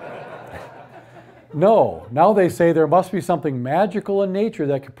 No, now they say there must be something magical in nature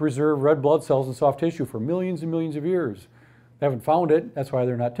that could preserve red blood cells and soft tissue for millions and millions of years. They haven't found it, that's why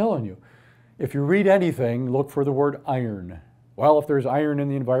they're not telling you. If you read anything, look for the word iron. Well, if there's iron in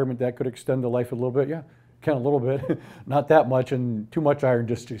the environment, that could extend the life a little bit. Yeah, can a little bit, not that much, and too much iron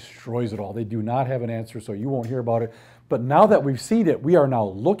just destroys it all. They do not have an answer, so you won't hear about it. But now that we've seen it, we are now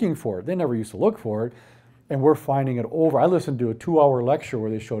looking for it. They never used to look for it. And we're finding it over. I listened to a 2-hour lecture where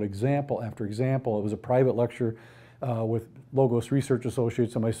they showed example after example. It was a private lecture with Logos Research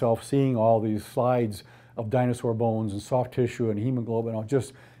Associates and myself, seeing all these slides of dinosaur bones and soft tissue and hemoglobin.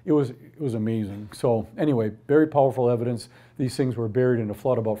 It was amazing. So anyway, very powerful evidence. These things were buried in a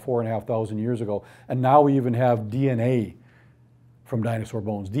flood about 4,500 years ago. And now we even have DNA from dinosaur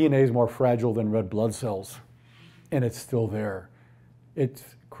bones. DNA is more fragile than red blood cells, and it's still there. It's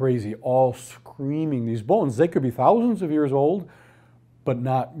crazy, all screaming. These bones, they could be thousands of years old, but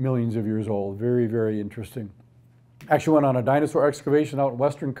not millions of years old. Very, very interesting. Actually went on a dinosaur excavation out in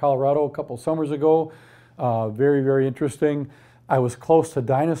western Colorado a couple summers ago. Very, very interesting. I was close to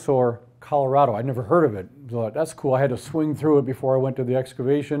Dinosaur, Colorado. I'd never heard of it. So that's cool. I had to swing through it before I went to the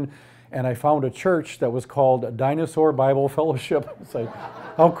excavation, and I found a church that was called Dinosaur Bible Fellowship. It's like,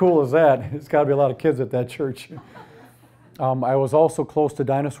 how cool is that? It's got to be a lot of kids at that church. I was also close to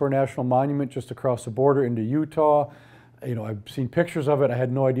Dinosaur National Monument just across the border into Utah. You know, I've seen pictures of it. I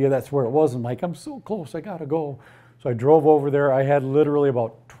had no idea that's where it was. I'm like, I'm so close, I gotta go. So I drove over there. I had literally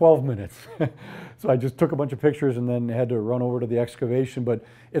about 12 minutes. So I just took a bunch of pictures and then had to run over to the excavation. But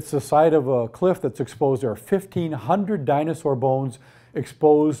it's the side of a cliff that's exposed. There are 1,500 dinosaur bones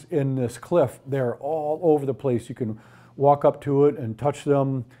exposed in this cliff. They're all over the place. You can walk up to it and touch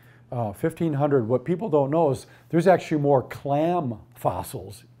them. 1,500. What people don't know is there's actually more clam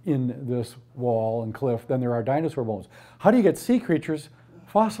fossils in this wall and cliff than there are dinosaur bones. How do you get sea creatures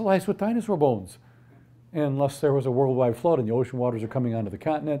fossilized with dinosaur bones? Unless there was a worldwide flood and the ocean waters are coming onto the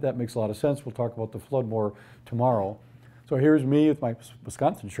continent. That makes a lot of sense. We'll talk about the flood more tomorrow. So here's me with my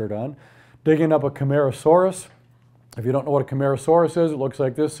Wisconsin shirt on, digging up a Camarasaurus. If you don't know what a Camarasaurus is, it looks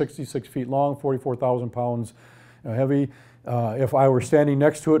like this, 66 feet long, 44,000 pounds heavy. If I were standing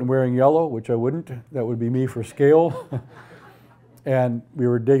next to it and wearing yellow, which I wouldn't, that would be me for scale. And we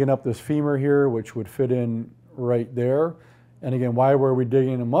were digging up this femur here, which would fit in right there. And again, why were we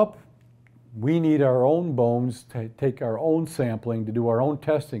digging them up? We need our own bones to take our own sampling, to do our own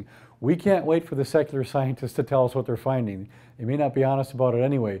testing. We can't wait for the secular scientists to tell us what they're finding. They may not be honest about it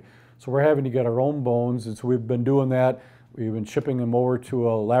anyway. So we're having to get our own bones, and so we've been doing that. We've been shipping them over to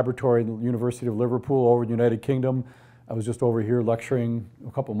a laboratory in the University of Liverpool over in the United Kingdom. I was just over here lecturing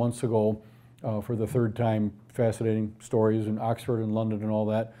a couple months ago for the 3rd time, fascinating stories in Oxford and London and all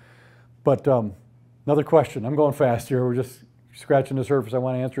that. But another question, I'm going fast here, we're just scratching the surface. I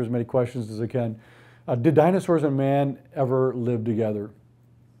want to answer as many questions as I can. Did dinosaurs and man ever live together?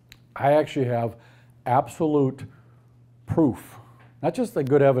 I actually have absolute proof, not just the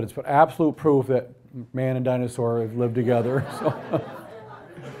good evidence, but absolute proof that man and dinosaur have lived together. So,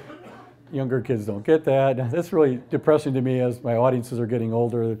 younger kids don't get that. That's really depressing to me as my audiences are getting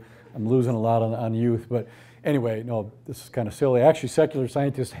older. I'm losing a lot on youth, but anyway, no, this is kind of silly. Actually, secular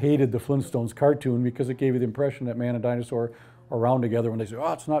scientists hated the Flintstones cartoon because it gave you the impression that man and dinosaur are around together when they say,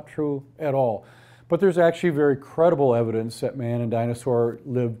 oh, it's not true at all. But there's actually very credible evidence that man and dinosaur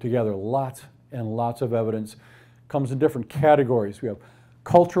lived together. Lots and lots of evidence. Comes in different categories. We have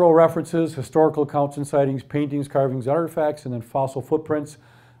cultural references, historical accounts and sightings, paintings, carvings, artifacts, and then fossil footprints.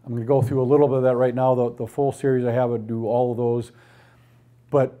 I'm going to go through a little bit of that right now. The full series I have would do all of those.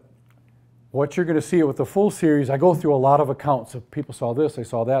 But what you're going to see with the full series, I go through a lot of accounts of people saw this, they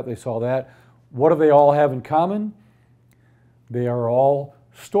saw that, they saw that. What do they all have in common? They are all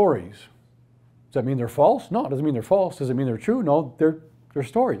stories. Does that mean they're false? No, it doesn't mean they're false. Does it mean they're true? No, they're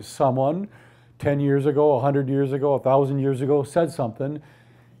stories. Someone 10 years ago, 100 years ago, 1,000 years ago said something,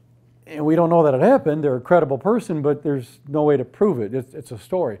 and we don't know that it happened. They're a credible person, but there's no way to prove it. It's a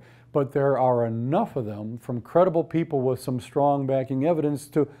story. But there are enough of them from credible people with some strong backing evidence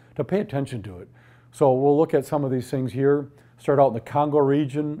to pay attention to it. So we'll look at some of these things here. Start out in the Congo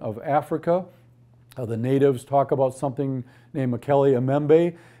region of Africa. The natives talk about something named Mekele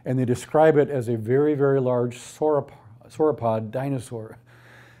Emembe, and they describe it as a very, very large sauropod dinosaur.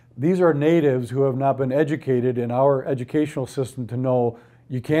 These are natives who have not been educated in our educational system to know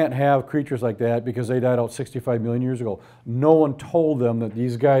you can't have creatures like that because they died out 65 million years ago. No one told them that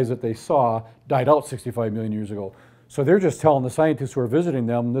these guys that they saw died out 65 million years ago. So they're just telling the scientists who are visiting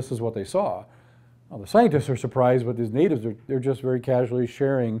them this is what they saw. Now, the scientists are surprised, but these natives, they're just very casually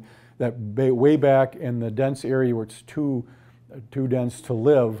sharing that way back in the dense area where it's too dense to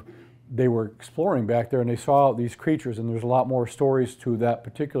live, they were exploring back there and they saw these creatures, and there's a lot more stories to that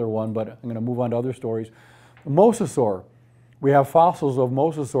particular one, but I'm going to move on to other stories. The mosasaur. We have fossils of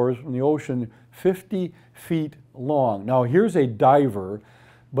mosasaurs from the ocean 50 feet long. Now here's a diver,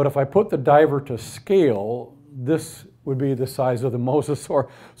 but if I put the diver to scale, this would be the size of the mosasaur.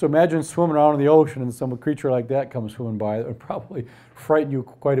 So imagine swimming around in the ocean and some creature like that comes swimming by. It would probably frighten you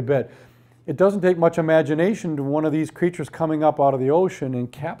quite a bit. It doesn't take much imagination to one of these creatures coming up out of the ocean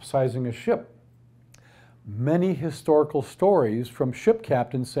and capsizing a ship. Many historical stories from ship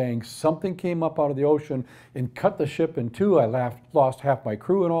captains saying something came up out of the ocean and cut the ship in two. I lost half my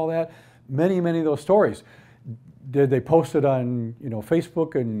crew and all that. Many, many of those stories. Did they post it on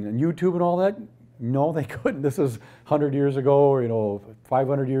Facebook and YouTube and all that? No, they couldn't. This is 100 years ago or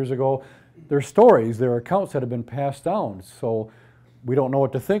 500 years ago. They're stories, they're accounts that have been passed down. So we don't know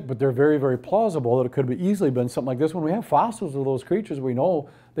what to think, but they're very, very plausible that it could have easily been something like this. When we have fossils of those creatures, we know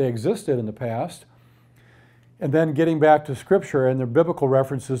they existed in the past. And then getting back to Scripture and their biblical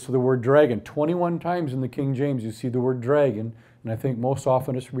references to the word dragon. 21 times in the King James you see the word dragon, and I think most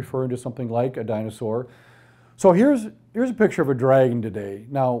often it's referring to something like a dinosaur. So here's a picture of a dragon today.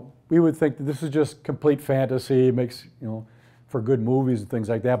 Now, we would think that this is just complete fantasy, it makes, for good movies and things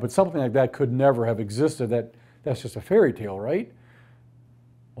like that, but something like that could never have existed. That's just a fairy tale, right?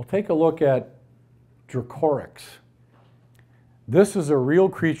 Well, take a look at Dracoryx. This is a real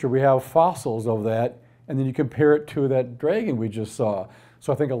creature. We have fossils of that, and then you compare it to that dragon we just saw.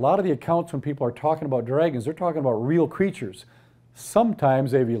 So I think a lot of the accounts when people are talking about dragons, they're talking about real creatures.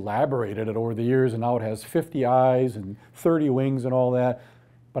 Sometimes they've elaborated it over the years, and now it has 50 eyes and 30 wings and all that.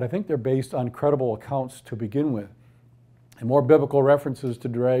 But I think they're based on credible accounts to begin with. And more biblical references to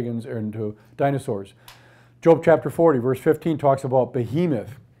dragons and to dinosaurs. Job chapter 40, verse 15 talks about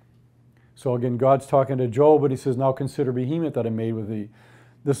behemoth. So again, God's talking to Job, but he says, now consider behemoth that I made with thee.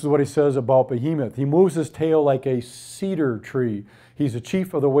 This is what he says about behemoth. He moves his tail like a cedar tree. He's the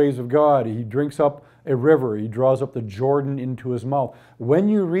chief of the ways of God. He drinks up a river. He draws up the Jordan into his mouth. When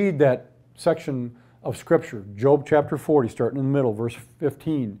you read that section of Scripture, Job chapter 40, starting in the middle, verse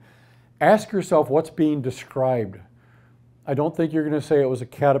 15, ask yourself what's being described. I don't think you're going to say it was a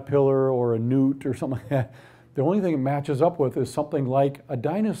caterpillar or a newt or something like that. The only thing it matches up with is something like a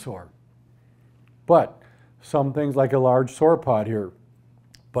dinosaur. But some things like a large sauropod here.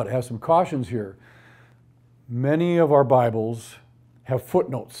 But have some cautions here. Many of our Bibles have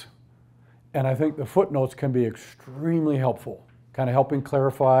footnotes. And I think the footnotes can be extremely helpful, kind of helping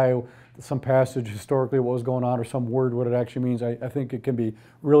clarify some passage historically what was going on or some word what it actually means. I think it can be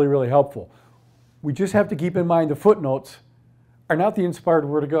really, really helpful. We just have to keep in mind the footnotes are not the inspired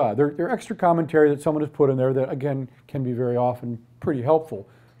word of God. They're extra commentary that someone has put in there that, again, can be very often pretty helpful.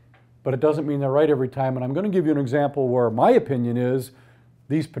 But it doesn't mean they're right every time. And I'm going to give you an example where my opinion is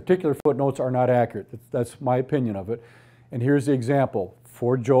these particular footnotes are not accurate. That's my opinion of it. And here's the example.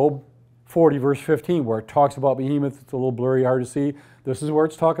 For Job 40, verse 15, where it talks about behemoth, it's a little blurry, hard to see. This is where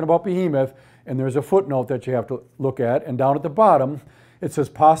it's talking about behemoth, and there's a footnote that you have to look at. And down at the bottom, it says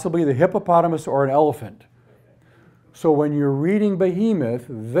possibly the hippopotamus or an elephant. So when you're reading Behemoth,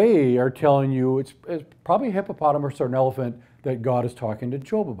 they are telling you it's probably a hippopotamus or an elephant that God is talking to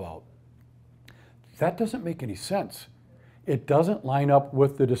Job about. That doesn't make any sense. It doesn't line up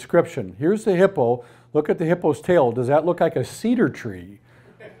with the description. Here's the hippo. Look at the hippo's tail. Does that look like a cedar tree?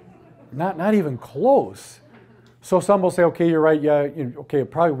 Not even close. So some will say, okay, you're right. Yeah, okay, it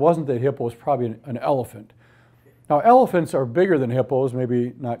probably wasn't the hippo. It's probably an elephant. Now, elephants are bigger than hippos,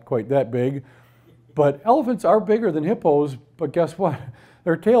 maybe not quite that big. But elephants are bigger than hippos, but guess what?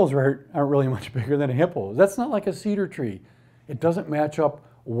 Their tails aren't really much bigger than a hippo's. That's not like a cedar tree. It doesn't match up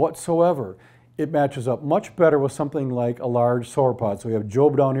whatsoever. It matches up much better with something like a large sauropod. So we have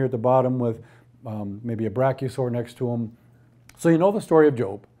Job down here at the bottom with maybe a brachiosaur next to him. So you know the story of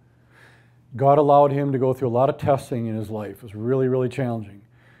Job. God allowed him to go through a lot of testing in his life. It was really, really challenging.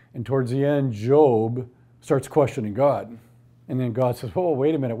 And towards the end, Job starts questioning God. And then God says, oh,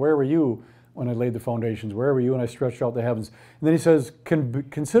 wait a minute, where were you when I laid the foundations? Where were you when I stretched out the heavens? And then he says,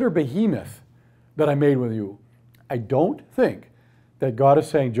 consider Behemoth that I made with you. I don't think that God is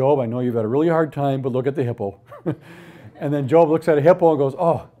saying, Job, I know you've had a really hard time, but look at the hippo. And then Job looks at a hippo and goes,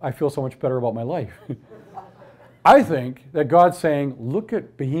 oh, I feel so much better about my life. I think that God's saying, look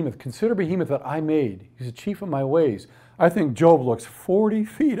at Behemoth, consider Behemoth that I made. He's the chief of my ways. I think Job looks 40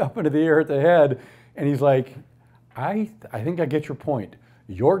 feet up into the air at the head, and he's like, I think I get your point.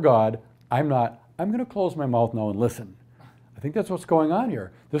 You're God, I'm not. I'm going to close my mouth now and listen. I think that's what's going on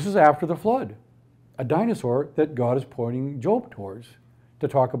here. This is after the flood. A dinosaur that God is pointing Job towards to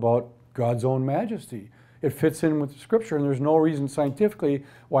talk about God's own majesty. It fits in with Scripture, and there's no reason scientifically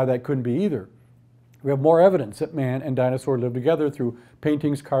why that couldn't be either. We have more evidence that man and dinosaur lived together through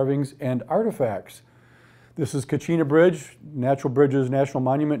paintings, carvings, and artifacts. This is Kachina Bridge, Natural Bridges National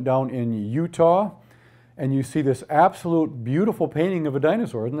Monument down in Utah. And you see this absolute beautiful painting of a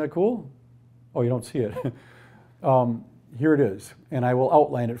dinosaur. Isn't that cool? Oh, you don't see it. Here it is, and I will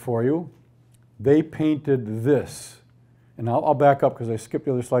outline it for you. They painted this. And I'll back up because I skipped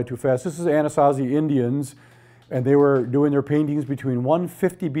the other slide too fast. This is Anasazi Indians, and they were doing their paintings between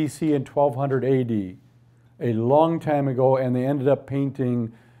 150 BC and 1200 AD, a long time ago, and they ended up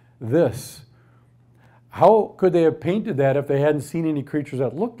painting this. How could they have painted that if they hadn't seen any creatures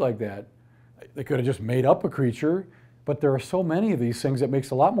that looked like that? They could have just made up a creature, but there are so many of these things that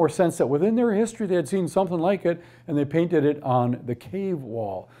makes a lot more sense that within their history they had seen something like it, and they painted it on the cave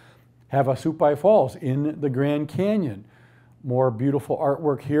wall. Havasupai Falls in the Grand Canyon. More beautiful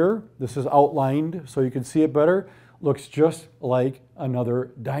artwork here. This is outlined so you can see it better. Looks just like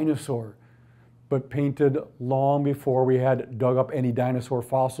another dinosaur, but painted long before we had dug up any dinosaur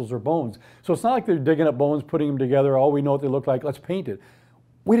fossils or bones. So it's not like they're digging up bones, putting them together. Oh, we know what they look like, let's paint it.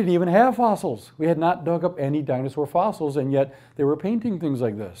 We didn't even have fossils. We had not dug up any dinosaur fossils, and yet they were painting things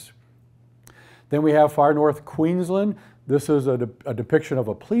like this. Then we have far north Queensland. This is a depiction of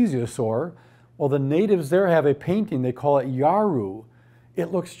a plesiosaur. Well, the natives there have a painting, they call it Yaru.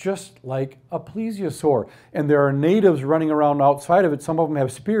 It looks just like a plesiosaur. And there are natives running around outside of it. Some of them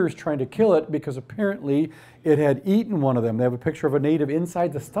have spears trying to kill it because apparently it had eaten one of them. They have a picture of a native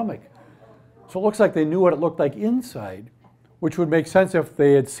inside the stomach. So it looks like they knew what it looked like inside, which would make sense if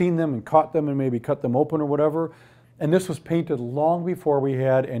they had seen them and caught them and maybe cut them open or whatever. And this was painted long before we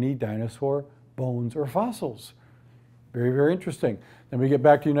had any dinosaur bones or fossils. Very, very interesting. Then we get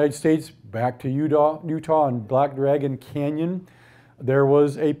back to the United States, back to Utah and Black Dragon Canyon. There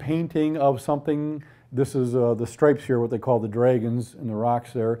was a painting of something. This is the stripes here, what they call the dragons in the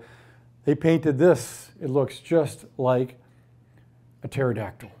rocks there. They painted this. It looks just like a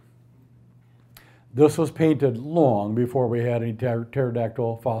pterodactyl. This was painted long before we had any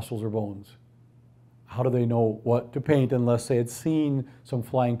pterodactyl fossils or bones. How do they know what to paint unless they had seen some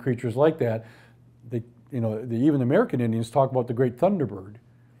flying creatures like that? Even the American Indians talk about the great thunderbird.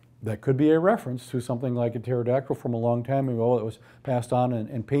 That could be a reference to something like a pterodactyl from a long time ago that was passed on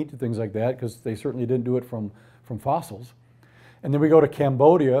and painted things like that, because they certainly didn't do it from fossils. And then we go to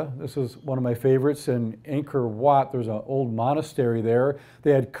Cambodia. This is one of my favorites. In Angkor Wat, there's an old monastery there.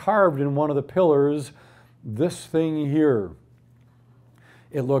 They had carved in one of the pillars this thing here.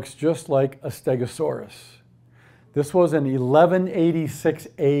 It looks just like a stegosaurus. This was in 1186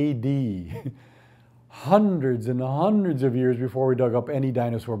 AD. Hundreds and hundreds of years before we dug up any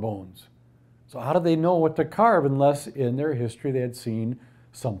dinosaur bones. So how did they know what to carve unless in their history they had seen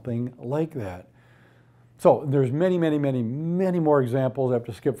something like that? So there's many, many, many, many more examples I have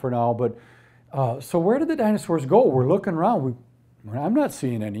to skip for now, but so where did the dinosaurs go? We're looking around. I'm not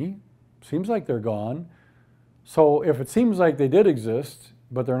seeing any. Seems like they're gone. So if it seems like they did exist,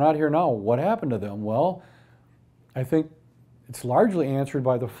 but they're not here now, what happened to them? Well, I think It's largely answered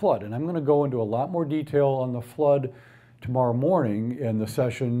by the flood. And I'm going to go into a lot more detail on the flood tomorrow morning in the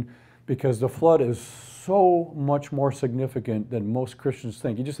session, because the flood is so much more significant than most Christians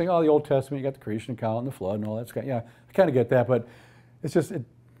think. You just think, oh, the Old Testament, you got the creation account and the flood and all that. Yeah, I kind of get that, but it's just, it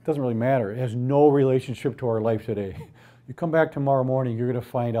doesn't really matter. It has no relationship to our life today. You come back tomorrow morning, you're going to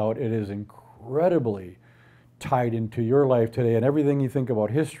find out it is incredibly tied into your life today, and everything you think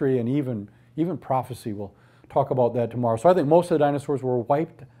about history and even prophecy. We'll talk about that tomorrow. So I think most of the dinosaurs were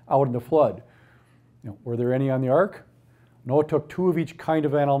wiped out in the flood. Were there any on the ark? Noah took 2 of each kind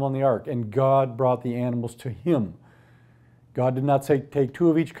of animal on the ark, and God brought the animals to him. God did not say take 2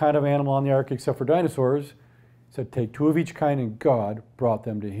 of each kind of animal on the ark except for dinosaurs. He said take 2 of each kind, and God brought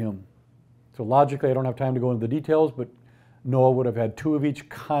them to him. So logically, I don't have time to go into the details, but Noah would have had 2 of each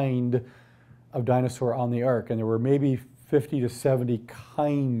kind of dinosaur on the ark, and there were maybe 50 to 70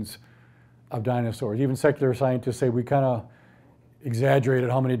 kinds of dinosaurs. Even secular scientists say we kind of exaggerated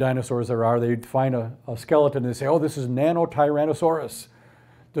how many dinosaurs there are. They'd find a skeleton and they say, oh, this is Nano-Tyrannosaurus,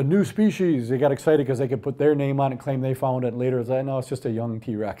 the new species. They got excited because they could put their name on it and claim they found it. And later it's like, no, it's just a young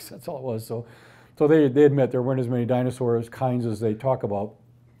T-Rex. That's all it was. So they admit there weren't as many dinosaurs kinds as they talk about.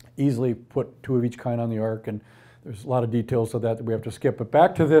 Easily put 2 of each kind on the ark, and there's a lot of details to that we have to skip. But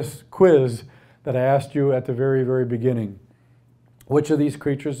back to this quiz that I asked you at the very, very beginning. Which of these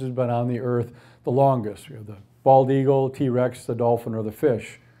creatures has been on the earth the longest? We have the bald eagle, T-Rex, the dolphin, or the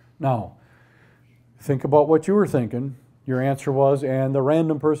fish. Now, think about what you were thinking. Your answer was, and the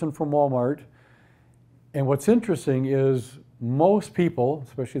random person from Walmart. And what's interesting is most people,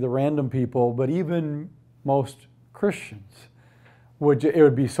 especially the random people, but even most Christians, it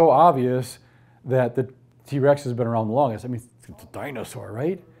would be so obvious that the T-Rex has been around the longest. I mean, it's a dinosaur,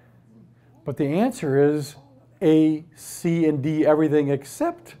 right? But the answer is A, C, and D, everything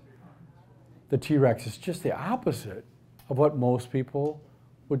except the T-Rex. Is just the opposite of what most people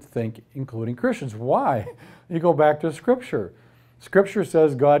would think, including Christians. Why? You go back to Scripture. Scripture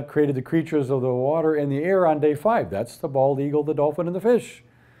says God created the creatures of the water and the air on day 5. That's the bald eagle, the dolphin, and the fish.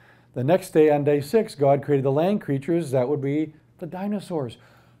 The next day, on day 6, God created the land creatures. That would be the dinosaurs.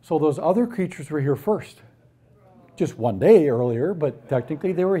 So those other creatures were here first. Just one day earlier, but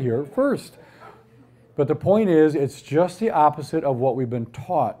technically they were here first. But the point is, it's just the opposite of what we've been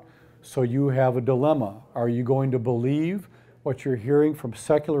taught. So you have a dilemma. Are you going to believe what you're hearing from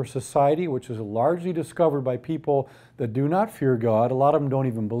secular society, which is largely discovered by people that do not fear God? A lot of them don't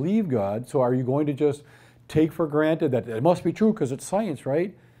even believe God. So are you going to just take for granted that it must be true because it's science,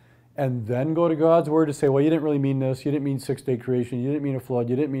 right? And then go to God's word to say, well, you didn't really mean this. You didn't mean 6-day creation. You didn't mean a flood.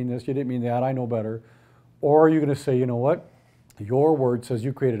 You didn't mean this. You didn't mean that. I know better. Or are you going to say, you know what? Your word says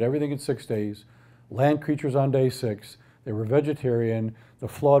you created everything in 6 days. Land creatures on day 6. They were vegetarian, the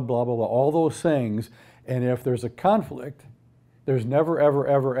flood, blah, blah, blah, all those things. And if there's a conflict, there's never, ever,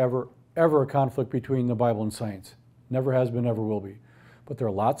 ever, ever, ever a conflict between the Bible and science. Never has been, never will be. But there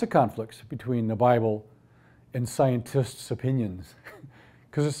are lots of conflicts between the Bible and scientists' opinions.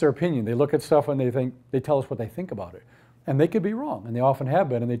 Because it's their opinion. They look at stuff and they tell us what they think about it. And they could be wrong, and they often have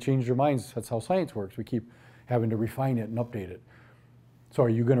been, and they change their minds. That's how science works. We keep having to refine it and update it. So are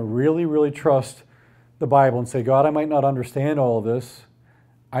you going to really, really trust the Bible and say, God, I might not understand all of this.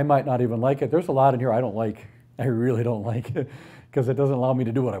 I might not even like it. There's a lot in here I don't like. I really don't like it because it doesn't allow me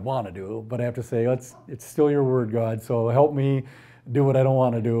to do what I want to do. But I have to say, it's still your word, God. So help me do what I don't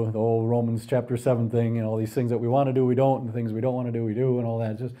want to do. The whole Romans chapter 7 thing and all these things that we want to do, we don't, and the things we don't want to do, we do, and all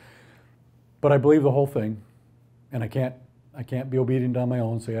that. But I believe the whole thing, and I can't be obedient on my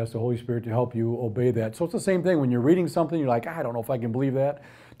own, so you ask the Holy Spirit to help you obey that. So it's the same thing when you're reading something, you're like, I don't know if I can believe that.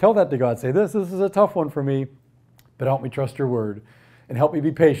 Tell that to God. Say, this is a tough one for me, but help me trust your word, and help me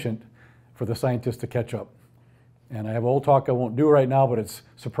be patient for the scientists to catch up. And I have a whole talk I won't do right now, but it's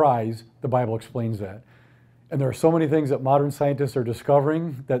surprise, the Bible explains that. And there are so many things that modern scientists are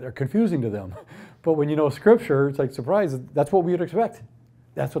discovering that are confusing to them. But when you know Scripture, it's like, surprise, that's what we would expect.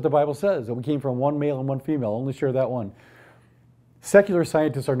 That's what the Bible says, that we came from one male and one female. Only share that one. Secular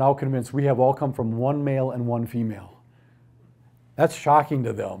scientists are now convinced we have all come from one male and one female. That's shocking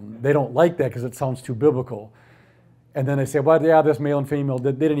to them. They don't like that because it sounds too biblical. And then they say, well, yeah, this male and female,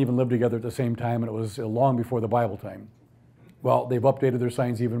 they didn't even live together at the same time, and it was long before the Bible time. Well, they've updated their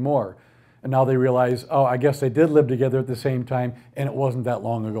science even more. And now they realize, oh, I guess they did live together at the same time, and it wasn't that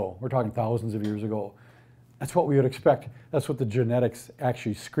long ago. We're talking thousands of years ago. That's what we would expect. That's what the genetics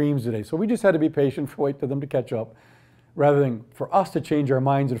actually screams today. So we just had to be patient, wait for them to catch up, rather than for us to change our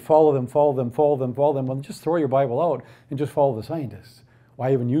minds and follow them. Well, just throw your Bible out and just follow the scientists.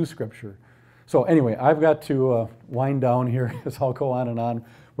 Why even use Scripture? So anyway, I've got to wind down here because I'll go on and on.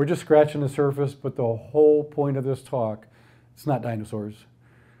 We're just scratching the surface, but the whole point of this talk, It's not dinosaurs.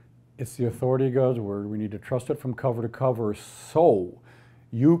 It's the authority of God's word. We need to trust it from cover to cover so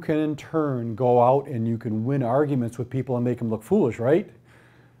you can in turn go out and you can win arguments with people and make them look foolish, right?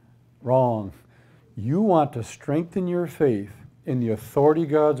 Wrong. You want to strengthen your faith in the authority of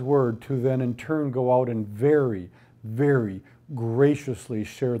God's word to then in turn go out and very, very graciously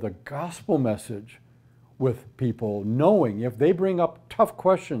share the gospel message with people, knowing if they bring up tough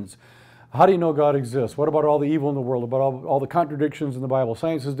questions, how do you know God exists? What about all the evil in the world? About all the contradictions in the Bible?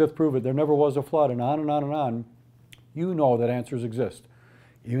 Science does prove it. There never was a flood, and on and on and on. You know that answers exist.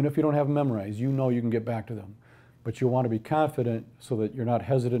 Even if you don't have them memorized, you know you can get back to them. But you want to be confident so that you're not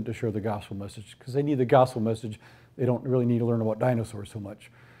hesitant to share the gospel message, because they need the gospel message. They don't really need to learn about dinosaurs so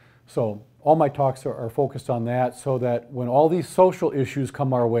much. So all my talks are focused on that, so that when all these social issues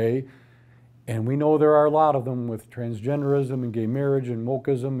come our way, and we know there are a lot of them with transgenderism and gay marriage and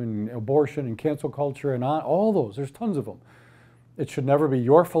wokeism and abortion and cancel culture and all those, there's tons of them. It should never be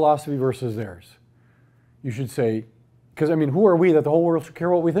your philosophy versus theirs. You should say, because I mean, who are we that the whole world should care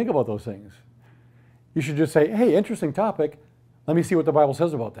what we think about those things? You should just say, hey, interesting topic, let me see what the Bible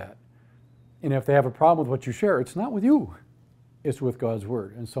says about that. And if they have a problem with what you share, it's not with you, it's with God's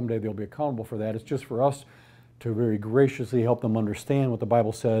word. And someday they'll be accountable for that. It's just for us to very graciously help them understand what the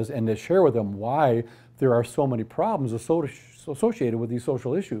Bible says and to share with them why there are so many problems associated with these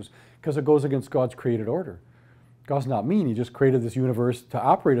social issues, because it goes against God's created order. God's not mean. He just created this universe to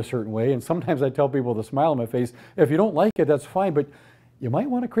operate a certain way. And sometimes I tell people with a smile on my face, if you don't like it, that's fine, but you might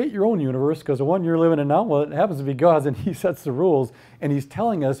want to create your own universe, because the one you're living in now, well, it happens to be God's, and He sets the rules. And He's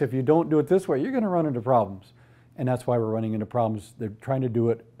telling us if you don't do it this way, you're going to run into problems. And that's why we're running into problems. They're trying to do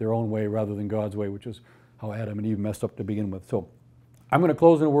it their own way rather than God's way, which is how Adam and Eve messed up to begin with. So I'm going to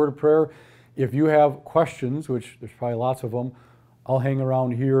close in a word of prayer. If you have questions, which there's probably lots of them, I'll hang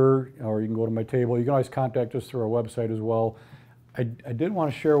around here, or you can go to my table. You can always contact us through our website as well. I did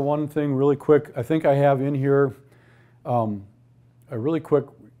want to share one thing really quick. I think I have in here a really quick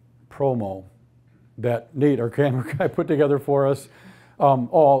promo that Nate, our camera guy, put together for us. I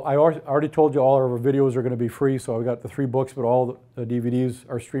already told you all our videos are going to be free, so I've got the 3 books, but all the DVDs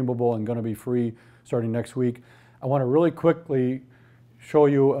are streamable and going to be free starting next week. I want to really quickly show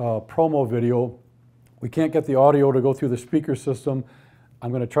you a promo video. We can't get the audio to go through the speaker system.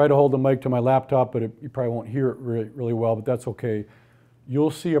 I'm going to try to hold the mic to my laptop, but you probably won't hear it really well, but that's okay. You'll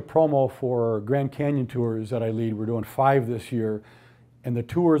see a promo for Grand Canyon tours that I lead. We're doing 5 this year, and the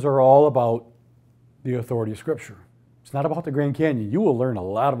tours are all about the authority of Scripture. It's not about the Grand Canyon. You will learn a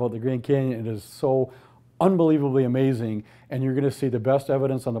lot about the Grand Canyon. It is so unbelievably amazing, and you're going to see the best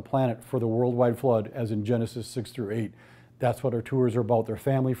evidence on the planet for the worldwide flood, as in Genesis 6 through 8. That's what our tours are about. They're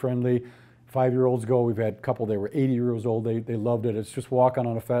family friendly. 5-year-olds go. We've had a couple, they were 80 years old. They loved it. It's just walking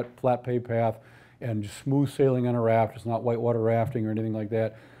on a flat paved path and just smooth sailing on a raft. It's not whitewater rafting or anything like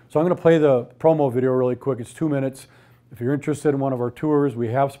that. So I'm going to play the promo video really quick. It's 2 minutes. If you're interested in one of our tours, we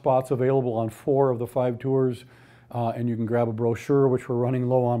have spots available on 4 of the 5 tours, and you can grab a brochure, which we're running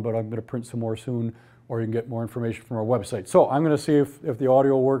low on, but I'm going to print some more soon, or you can get more information from our website. So I'm going to see if the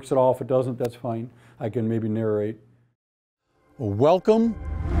audio works at all. If it doesn't, that's fine. I can maybe narrate. Welcome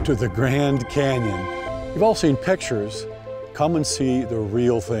to the Grand Canyon. You've all seen pictures. Come and see the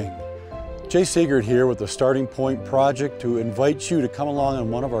real thing. Jay Seegert here with the Starting Point Project to invite you to come along on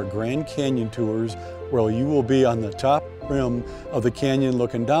one of our Grand Canyon tours, where you will be on the top rim of the canyon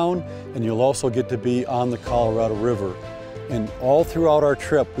looking down, and you'll also get to be on the Colorado River. And all throughout our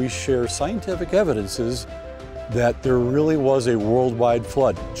trip, we share scientific evidences that there really was a worldwide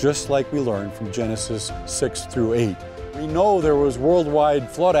flood, just like we learned from Genesis 6 through 8. We know there was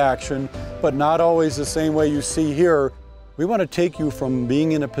worldwide flood action, but not always the same way you see here. We want to take you from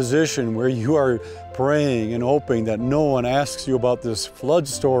being in a position where you are praying and hoping that no one asks you about this flood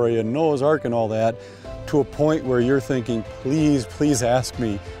story and Noah's Ark and all that, to a point where you're thinking, please, please ask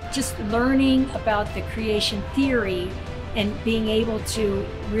me. Just learning about the creation theory and being able to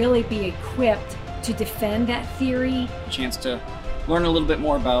really be equipped to defend that theory. A chance to learn a little bit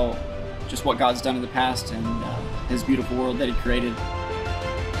more about just what God's done in the past and His beautiful world that He created.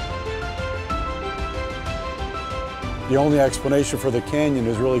 The only explanation for the canyon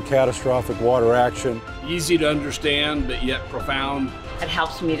is really catastrophic water action. Easy to understand, but yet profound. It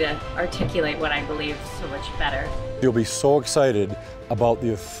helps me to articulate what I believe so much better. You'll be so excited about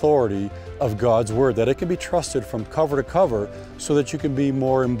the authority of God's Word, that it can be trusted from cover to cover, so that you can be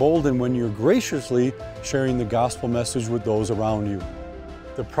more emboldened when you're graciously sharing the gospel message with those around you.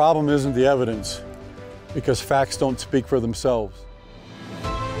 The problem isn't the evidence, because facts don't speak for themselves.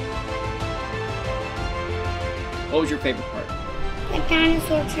 What was your favorite part? The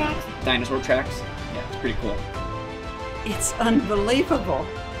dinosaur tracks. Dinosaur tracks? Yeah, it's pretty cool. It's unbelievable.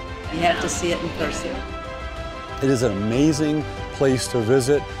 You have to see it in person. It is an amazing place to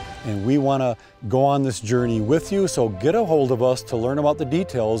visit, and we want to go on this journey with you, so get a hold of us to learn about the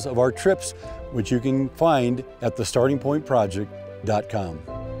details of our trips, which you can find at thestartingpointproject.com.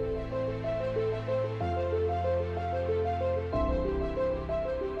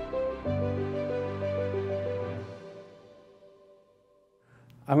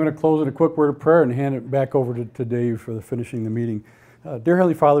 I'm going to close in a quick word of prayer and hand it back over to Dave for the finishing the meeting. Dear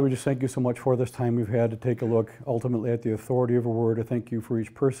Heavenly Father, we just thank you so much for this time we've had to take a look ultimately at the authority of a word. I thank you for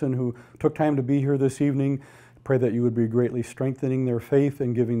each person who took time to be here this evening. Pray that you would be greatly strengthening their faith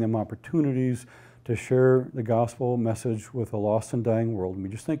and giving them opportunities to share the gospel message with a lost and dying world. And we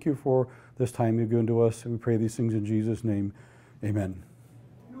just thank you for this time you've given to us, and we pray these things in Jesus' name. Amen.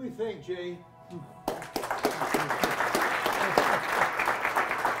 What do we think, Jay?